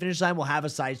think JD Finish Line will have a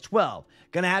size 12.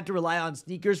 Gonna have to rely on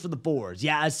sneakers for the 4s.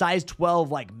 Yeah, a size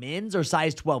 12 like men's or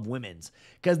size 12 women's,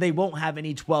 because they won't have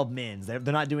any 12 men's. They're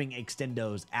not doing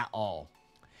extendos at all.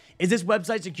 Is this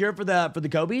website secure for the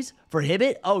Kobe's? For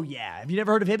Hibbit? Oh yeah. Have you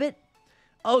never heard of Hibbit?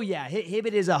 Oh yeah,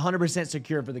 Hibbit is 100%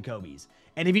 secure for the Kobe's.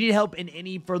 And if you need help in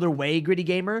any further way, Gritty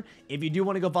Gamer, if you do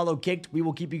want to go follow Kicked,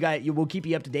 we'll keep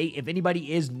you up to date. If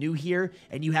anybody is new here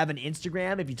and you have an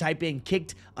Instagram, if you type in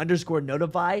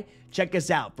Kicked_notify, check us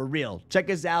out for real. Check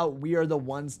us out. We are the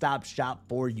one-stop shop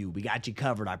for you. We got you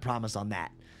covered. I promise on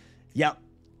that. Yep.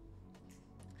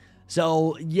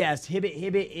 So yes,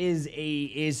 Hibbit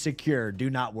is secure. Do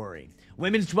not worry.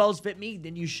 Women's 12s fit me,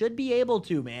 then you should be able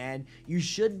to, man. You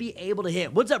should be able to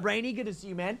hit. What's up, Rainy? Good to see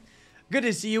you, man. Good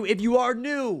to see you. If you are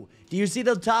new, do you see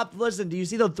the top? Listen, do you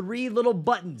see the 3 little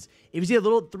buttons? If you see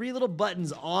the 3 little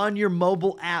buttons on your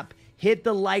mobile app, hit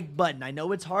the like button. I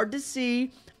know it's hard to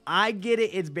see. I get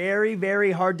it. It's very,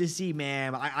 very hard to see,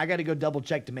 man. I got to go double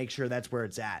check to make sure that's where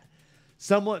it's at.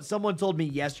 Someone told me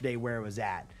yesterday where it was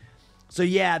at. So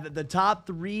yeah, the top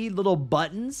 3 little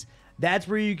buttons, That's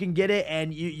where you can get it,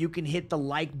 and you can hit the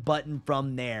like button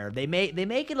from there. They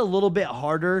make it a little bit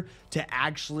harder to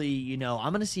actually, you know,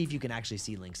 I'm gonna see if you can actually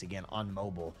see links again on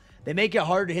mobile. They make it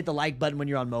harder to hit the like button when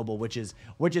you're on mobile, which is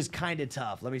kind of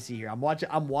tough. Let me see here.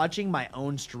 I'm watching my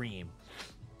own stream.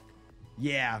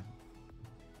 Yeah.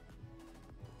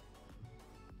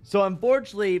 So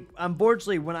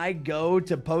unfortunately, when I go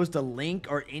to post a link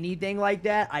or anything like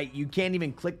that, you can't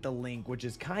even click the link, which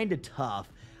is kind of tough.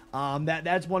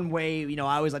 That's one way, you know,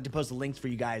 I always like to post the links for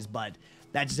you guys, but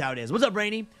that's just how it is. What's up,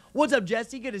 Rainy? What's up,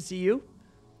 Jesse? Good to see you.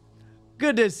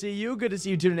 Good to see you. Good to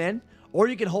see you tuning in. Or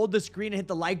you can hold the screen and hit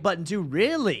the like button too.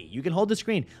 Really? You can hold the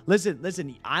screen.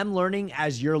 Listen, I'm learning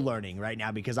as you're learning right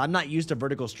now because I'm not used to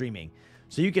vertical streaming.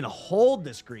 So you can hold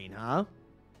the screen, huh?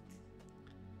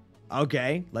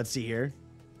 Okay, let's see here.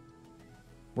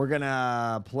 We're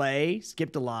gonna play,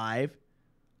 skip to live,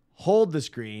 hold the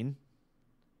screen.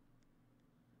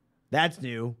 That's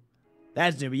new.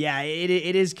 That's new. But yeah,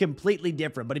 it is completely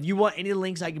different. But if you want any of the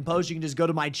links I can post, you can just go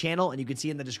to my channel and you can see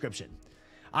in the description.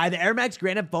 The Air Max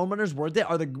Granite Foam Runners worth it?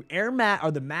 Are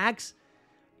the Max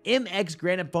MX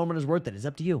Granite Foam Runners worth it? It's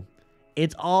up to you.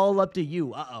 It's all up to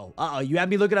you. You had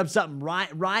me looking up something.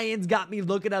 Ryan's got me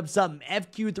looking up something.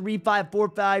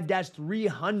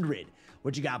 FQ3545-300.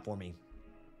 What you got for me?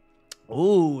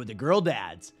 Ooh, the Girl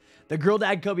Dads. The Girl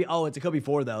Dad Kobe. Oh, it's a Kobe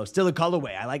 4, though. Still a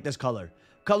colorway. I like this color.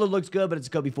 Color looks good, but it's a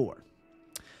Kobe 4.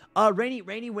 Rainy, if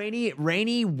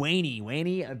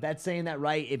that's saying that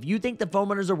right. If you think the foam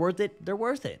runners are worth it, they're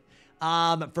worth it.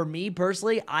 For me,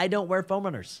 personally, I don't wear foam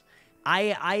runners.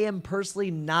 I am personally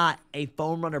not a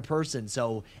foam runner person.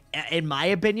 So, in my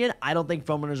opinion, I don't think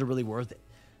foam runners are really worth it.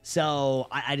 So,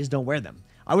 I just don't wear them.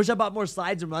 I wish I bought more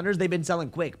slides and runners. They've been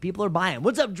selling quick. People are buying.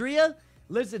 What's up, Drea?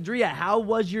 Listen, Drea, how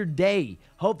was your day?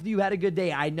 Hope you had a good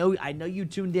day. I know you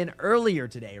tuned in earlier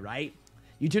today, right?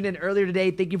 You tuned in earlier today.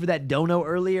 Thank you for that dono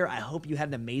earlier. I hope you had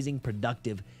an amazing,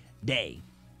 productive day.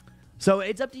 So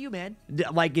it's up to you, man.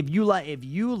 Like if you like,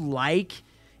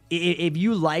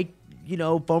 you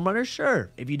know, foam runners,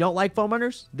 sure. If you don't like foam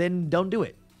runners, then don't do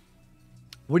it.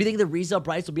 What do you think the resale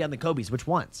price will be on the Kobe's? Which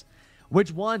ones?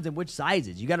 Which ones and which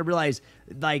sizes? You got to realize,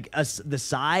 like, the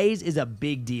size is a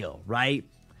big deal, right?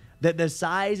 The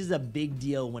size is a big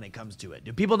deal when it comes to it.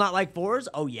 Do people not like 4s?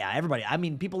 Oh, yeah, everybody. I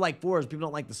mean, people like 4s. People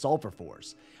don't like the Sulfer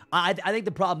 4s. I think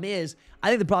the problem is,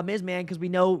 man, because you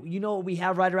know what we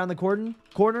have right around the corner?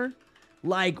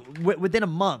 Like, within a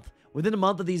month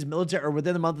of these military, or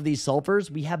within a month of these Sulfers,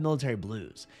 we have military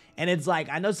blues. And it's like,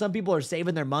 I know some people are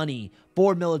saving their money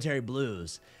for military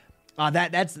blues.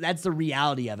 That's the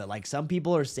reality of it. Like, some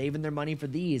people are saving their money for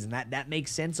these, and that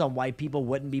makes sense on why people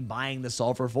wouldn't be buying the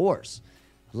Sulfer 4s.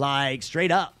 Like,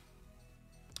 straight up.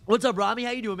 What's up, Rami?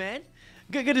 How you doing, man?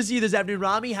 Good to see you this afternoon,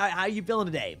 Rami. How you feeling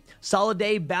today? Solid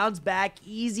day, bounce back,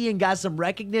 easy, and got some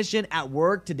recognition at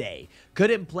work today.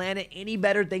 Couldn't plan it any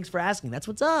better. Thanks for asking. That's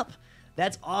what's up.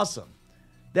 That's awesome.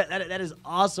 That is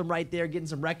awesome right there, getting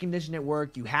some recognition at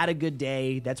work. You had a good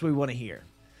day. That's what we want to hear.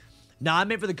 No, I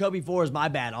meant for the Kobe 4s. My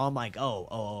bad. Oh, I'm like,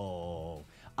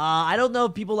 I don't know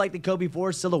if people like the Kobe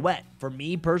 4 silhouette. For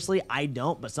me, personally, I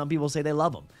don't, but some people say they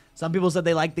love them. Some people said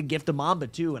they like the Gift of Mamba,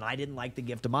 too, and I didn't like the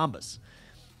Gift of Mambas.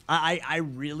 I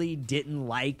really didn't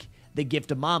like the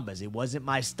Gift of Mambas. It wasn't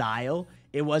my style.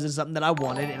 It wasn't something that I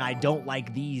wanted, and I don't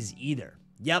like these either.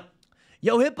 Yep.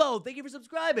 Yo, Hippo, thank you for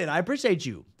subscribing. I appreciate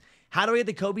you. How do we get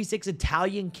the Kobe 6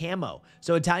 Italian camo?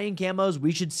 So Italian camos,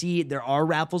 we should see, there are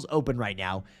raffles open right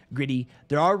now. Gritty,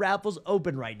 there are raffles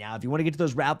open right now. If you want to get to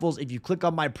those raffles, if you click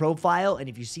on my profile and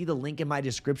if you see the link in my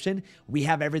description, we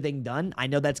have everything done. I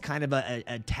know that's kind of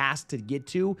a task to get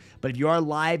to, but if you are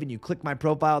live and you click my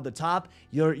profile at the top,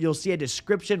 you'll see a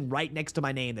description right next to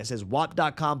my name that says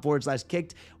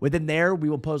wap.com/kicked. Within there, we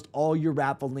will post all your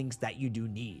raffle links that you do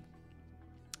need.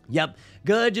 Yep.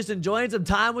 Good. Just enjoying some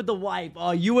time with the wife.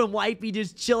 Oh, you and wifey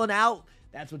just chilling out.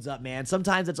 That's what's up, man.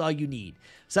 Sometimes that's all you need.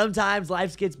 Sometimes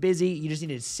life gets busy. You just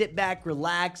need to sit back,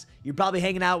 relax. You're probably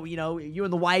hanging out, you know, you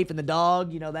and the wife and the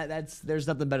dog. You know, there's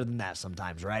nothing better than that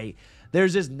sometimes, right?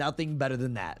 There's just nothing better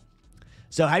than that.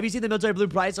 So have you seen the military blue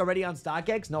price already on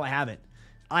StockX? No, I haven't.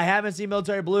 I haven't seen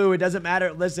military blue. It doesn't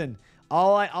matter. Listen,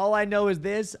 all I know is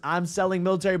this. I'm selling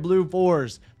military blue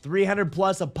 4s. 300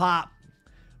 plus a pop.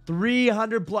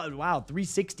 300 plus, wow,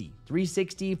 360,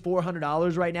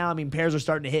 $400 right now. I mean, pairs are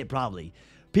starting to hit probably.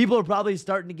 People are probably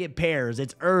starting to get pairs.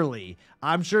 It's early.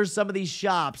 I'm sure some of these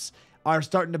shops are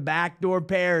starting to backdoor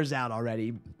pairs out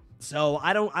already. So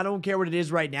I don't care what it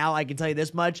is right now. I can tell you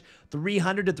this much,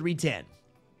 300 to 310.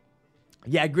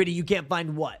 Yeah, Gritty, you can't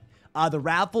find what? The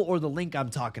raffle or the link I'm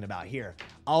talking about here.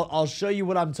 I'll show you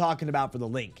what I'm talking about for the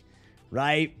link,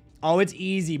 right? Oh, it's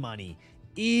easy money.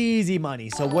 Easy money.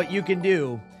 So what you can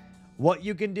do,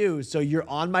 so you're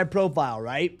on my profile,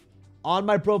 right? On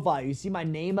my profile, you see my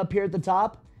name up here at the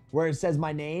top where it says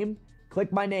my name.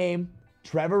 Click my name,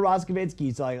 Trevor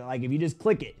Roskovitsky. So like if you just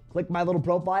click it, click my little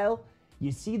profile,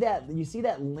 you see that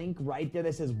link right there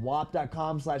that says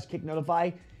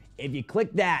wap.com/kicknotify. If you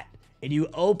click that and you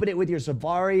open it with your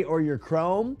Safari or your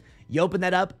Chrome, you open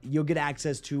that up, you'll get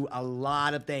access to a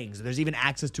lot of things. There's even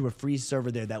access to a free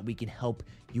server there that we can help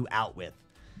you out with.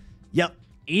 Yep.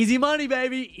 Easy money,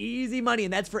 baby. Easy money.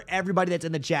 And that's for everybody that's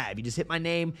in the chat. If you just hit my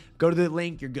name, go to the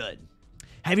link, you're good.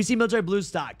 Have you seen Military Blue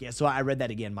stock? Yeah, so I read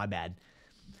that again. My bad.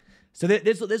 So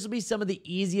this will be some of the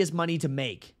easiest money to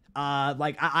make.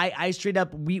 Like I straight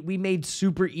up, we made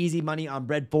super easy money on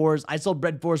bread 4s. I sold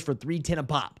bread 4s for $3.10 a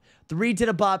pop. $3.10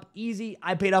 a pop, easy.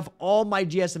 I paid off all my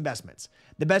GS investments.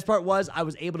 The best part was I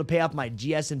was able to pay off my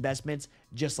GS investments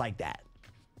just like that.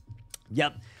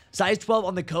 Yep. Size 12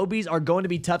 on the Kobe's are going to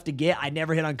be tough to get. I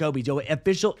never hit on Kobe's. Yo,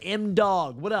 official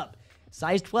M-Dog. What up?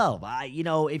 Size 12. You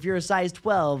know, if you're a size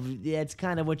 12, that's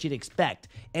kind of what you'd expect.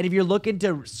 And if you're looking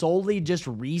to solely just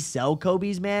resell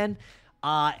Kobe's, man,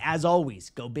 as always,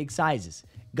 go big sizes.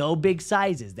 Go big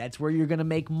sizes. That's where you're going to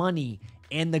make money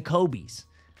in the Kobe's.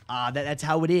 That's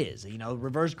how it is. You know,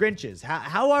 reverse Grinches.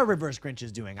 How are reverse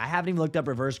Grinches doing? I haven't even looked up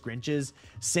reverse Grinches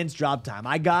since drop time.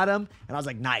 I got them, and I was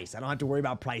like, nice. I don't have to worry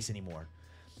about price anymore.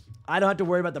 I don't have to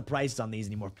worry about the prices on these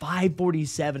anymore.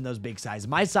 $547, those big sizes.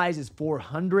 My size is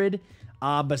 400,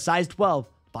 but size 12,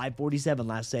 $547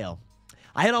 last sale.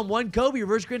 I hit on one Kobe,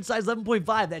 reverse Grinch size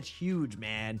 11.5. That's huge,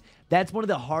 man. That's one of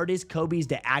the hardest Kobe's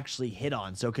to actually hit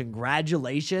on. So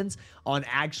congratulations on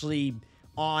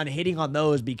hitting on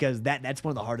those, because that's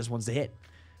one of the hardest ones to hit.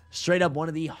 Straight up one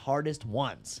of the hardest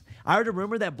ones. I heard a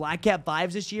rumor that Black Cat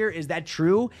 5s this year. Is that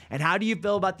true? And how do you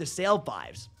feel about the sale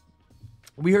 5s?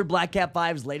 We heard Black Cat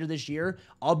 5s later this year.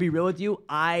 I'll be real with you.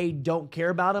 I don't care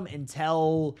about them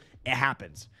until it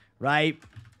happens, right?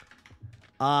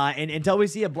 And until we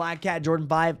see a Black Cat Jordan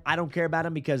 5, I don't care about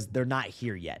them because they're not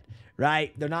here yet,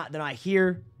 right? They're not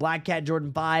here. Black Cat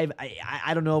Jordan 5,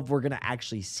 I don't know if we're going to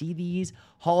actually see these.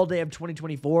 Holiday of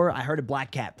 2024. I heard a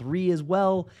Black Cat 3 as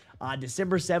well.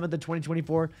 December 7th of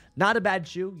 2024. Not a bad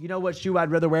shoe. You know what shoe I'd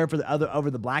rather wear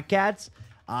over the Black Cats?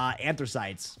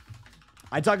 Anthracites.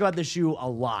 I talk about this shoe a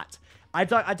lot. I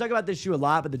talk about this shoe a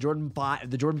lot, but the Jordan 5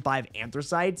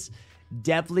 Anthracites,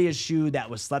 definitely a shoe that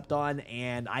was slept on,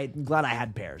 and I'm glad I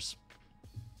had pairs.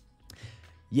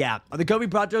 Yeah, are the Kobe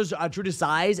Pratos true to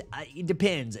size? It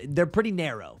depends. They're pretty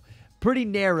narrow,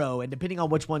 and depending on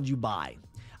which ones you buy.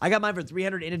 I got mine for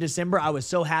 $300 in December. I was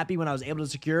so happy when I was able to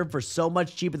secure for so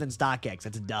much cheaper than StockX.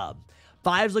 That's a dub.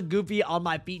 5s look goofy on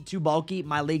my feet, too bulky.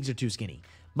 My legs are too skinny.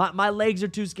 My legs are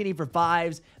too skinny for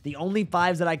 5s. The only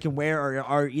 5s that I can wear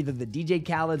are either the DJ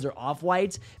Khaled's or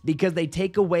Off-Whites, because they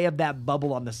take away of that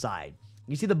bubble on the side.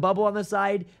 You see the bubble on the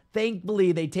side?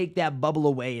 Thankfully, they take that bubble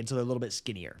away, and so they're a little bit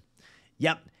skinnier.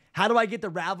 Yep. How do I get the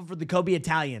raffle for the Kobe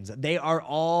Italians? They are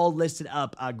all listed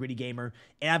up, Gritty Gamer.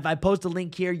 And if I post a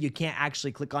link here, you can't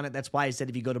actually click on it. That's why I said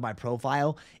if you go to my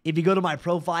profile. If you go to my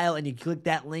profile and you click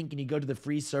that link and you go to the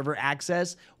free server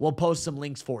access, we'll post some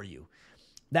links for you.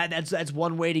 That's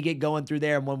one way to get going through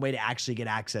there and one way to actually get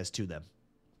access to them.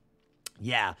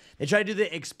 Yeah, they try to do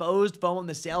the exposed foam on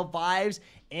the sale 5s,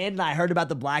 and I heard about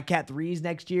the Black Cat 3s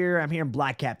next year. I'm hearing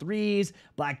Black Cat 3s,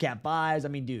 Black Cat 5s. I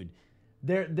mean, dude,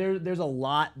 there's a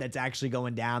lot that's actually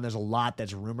going down. There's a lot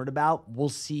that's rumored about. We'll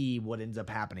see what ends up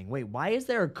happening. Wait, why is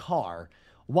there a car?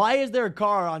 Why is there a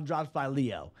car on Drops by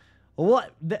Leo?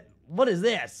 What is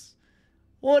this?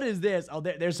 What is this? Oh,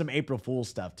 there's some April Fool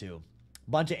stuff too.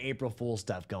 Bunch of April Fool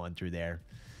stuff going through there.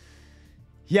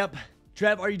 Yep.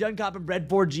 Trev, are you done copping bread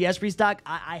 4 GS restock?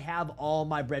 I have all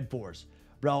my bread 4s.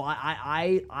 Bro,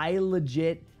 I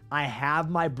legit, I have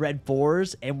my bread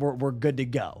 4s, and we're good to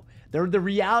go. The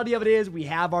reality of it is we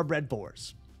have our bread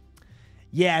 4s.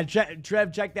 Yeah,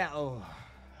 Trev, check that. Oh,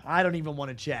 I don't even want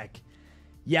to check.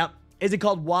 Yep. Is it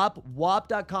called WAP?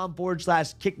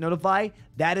 WAP.com/kicknotify.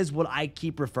 That is what I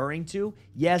keep referring to.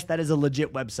 Yes, that is a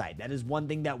legit website. That is one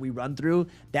thing that we run through.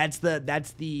 That's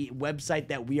the website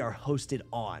that we are hosted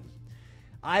on.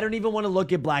 I don't even want to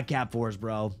look at Black Cat 4s,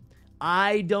 bro.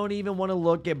 I don't even want to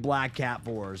look at Black Cat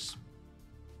 4s.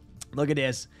 Look at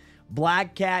this.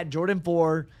 Black Cat Jordan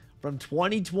 4 from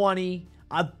 2020.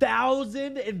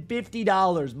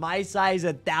 $1,050. My size,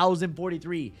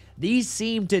 1,043. These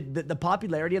seem to, the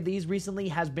popularity of these recently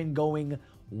has been going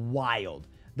wild.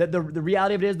 The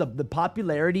reality of it is the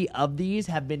popularity of these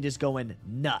have been just going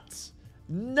nuts.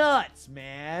 Nuts,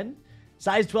 man.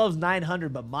 Size 12 is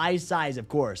 900, but my size, of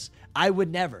course, I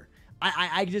would never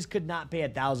I just could not pay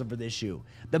 $1,000 for this shoe.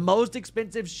 The most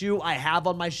expensive shoe I have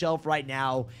on my shelf right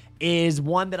now is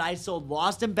one that I sold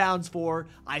Lost and Founds for.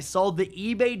 I sold the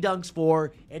eBay Dunks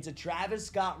for. It's a Travis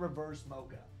Scott reverse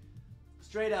mocha.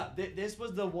 Straight up, this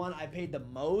was the one I paid the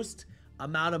most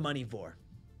amount of money for.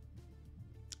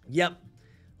 Yep.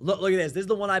 Look at this. This is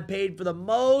the one I paid for the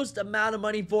most amount of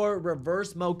money for.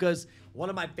 Reverse mochas. One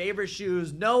of my favorite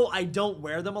shoes. No, I don't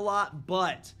wear them a lot,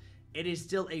 but it is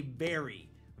still a very,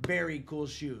 very cool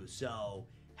shoe. So,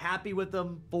 happy with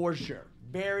them for sure.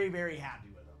 Very, very happy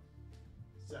with them.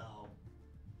 So,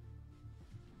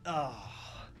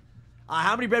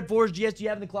 how many Bread 4s GS do you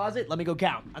have in the closet? Let me go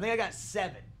count. I think I got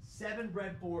 7. 7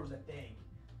 Bread 4s, I think.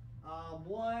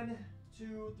 1,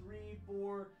 2, 3,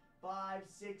 4, 5,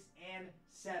 6, and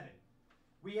 7.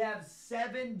 We have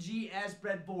 7 GS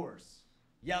Bread 4s.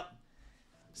 Yep.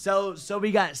 So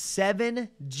we got 7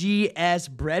 GS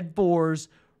Bread 4s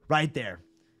right there.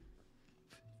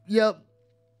 Yep.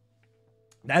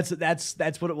 That's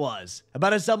what it was.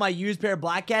 About to sell my used pair of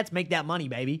Black Cats. Make that money,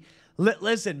 baby.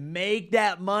 Listen, make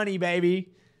that money,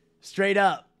 baby. Straight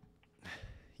up.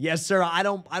 Yes, sir. I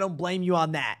don't blame you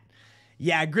on that.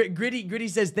 Yeah, Gritty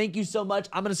says, thank you so much.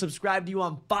 I'm going to subscribe to you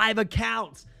on 5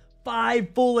 accounts.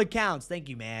 5 full accounts. Thank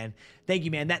you, man. Thank you,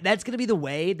 man. That's going to be the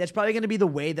way. That's probably going to be the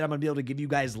way that I'm going to be able to give you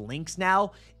guys links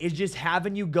now, is just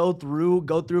having you go through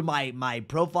my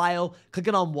profile,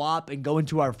 clicking on WAP, and go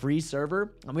into our free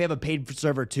server. And we have a paid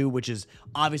server too, which is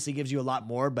obviously gives you a lot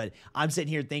more, but I'm sitting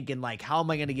here thinking, like, how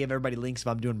am I going to give everybody links if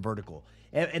I'm doing vertical?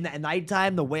 And at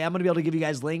nighttime, the way I'm going to be able to give you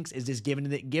guys links is just giving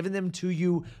them to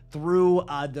you through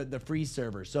the free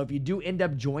server. So if you do end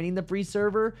up joining the free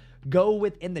server, go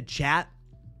within the chat.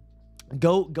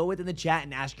 Go within the chat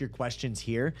and ask your questions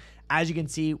here. As you can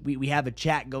see, we have a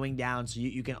chat going down, so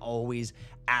you can always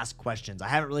ask questions. I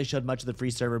haven't really showed much of the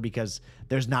free server because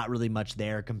there's not really much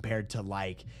there compared to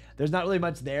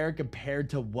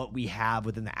what we have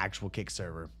within the actual Kick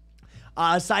server.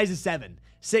 Size is 7.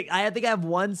 6. I think I have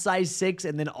one size 6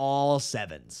 and then all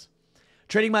 7s.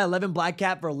 Trading my 11 Black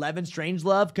Cat for 11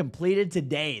 Strangelove completed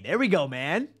today. There we go,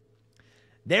 man.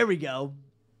 There we go.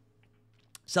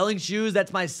 Selling shoes,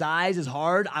 that's my size, is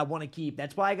hard. I want to keep.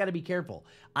 That's why I got to be careful.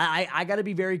 I got to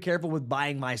be very careful with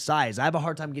buying my size. I have a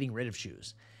hard time getting rid of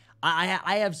shoes. I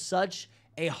have such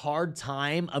a hard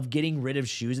time of getting rid of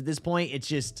shoes at this point. It's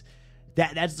just,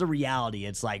 that's the reality.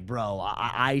 It's like, bro,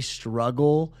 I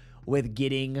struggle with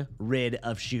getting rid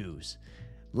of shoes.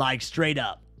 Like, straight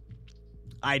up.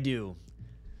 I do.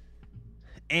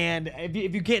 And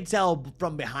if you can't tell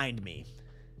from behind me.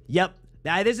 Yep.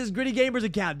 Now, this is Gritty Gamer's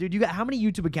account. Dude, you got, how many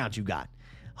YouTube accounts you got?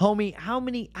 Homie, how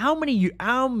many?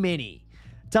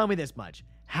 Tell me this much.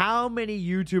 How many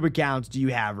YouTube accounts do you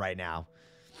have right now?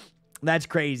 That's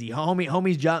crazy.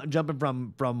 Homie's jumping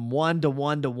from 1 to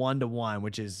 1 to 1 to 1,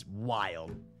 which is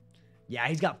wild. Yeah,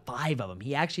 he's got 5 of them.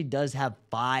 He actually does have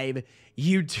 5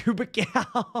 YouTube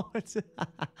accounts.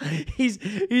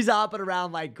 he's hopping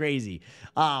around like crazy.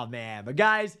 Oh, man. But,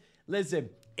 guys,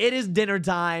 listen, it is dinner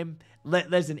time.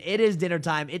 Listen, it is dinner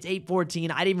time. It's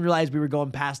 8:14. I didn't even realize we were going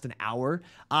past an hour.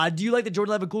 Do you like the Jordan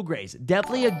 11 Cool Grays?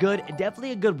 Definitely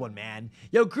a good one, man.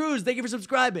 Yo, Cruz, thank you for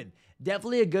subscribing.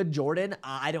 Definitely a good Jordan.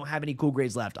 I don't have any Cool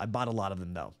Grays left. I bought a lot of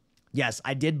them, though. Yes,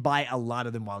 I did buy a lot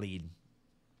of them, Waleed.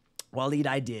 Waleed,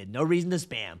 I did. No reason to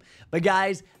spam. But,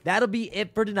 guys, that'll be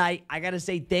it for tonight. I got to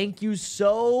say thank you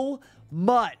so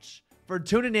much for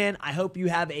tuning in. I hope you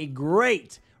have a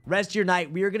great rest of your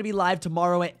night. We are going to be live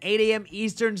tomorrow at 8 a.m.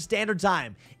 Eastern Standard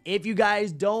Time. If you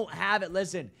guys don't have it,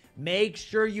 listen, make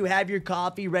sure you have your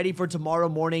coffee ready for tomorrow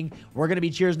morning. We're going to be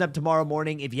cheersing up tomorrow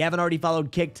morning. If you haven't already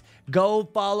followed Kicked, go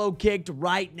follow Kicked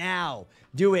right now.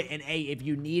 Do it. And hey, if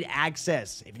you need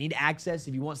access, if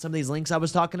you want some of these links I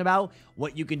was talking about,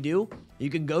 what you can do,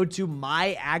 you can go to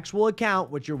my actual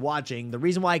account, which you're watching. The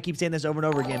reason why I keep saying this over and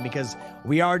over again, because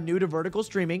we are new to vertical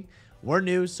streaming. We're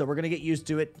new, so we're going to get used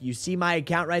to it. You see my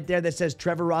account right there that says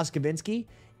Trevor Roskovinsky.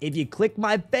 If you click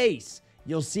my face,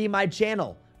 you'll see my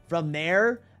channel. From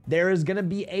there, there is going to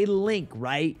be a link,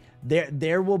 right?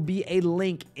 There will be a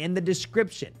link in the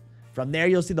description. From there,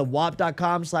 you'll see the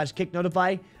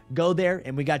wap.com/kicknotify. Go there,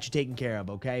 and we got you taken care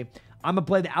of, okay? I'm going to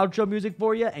play the outro music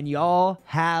for you, and y'all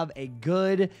have a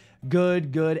good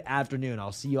afternoon.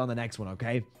 I'll see you on the next one,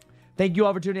 okay? Thank you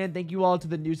all for tuning in. Thank you all to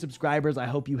the new subscribers. I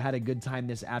hope you had a good time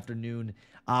this afternoon.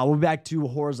 We'll be back to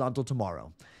Horizontal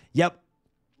tomorrow. Yep.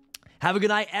 Have a good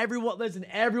night, everyone. Listen,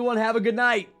 everyone have a good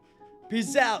night.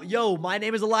 Peace out. Yo, my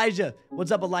name is Elijah.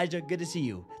 What's up, Elijah? Good to see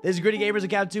you. This is Gritty Gamer's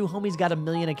account too. Homie's got 1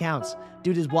 million accounts.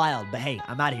 Dude is wild. But hey,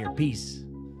 I'm out of here. Peace.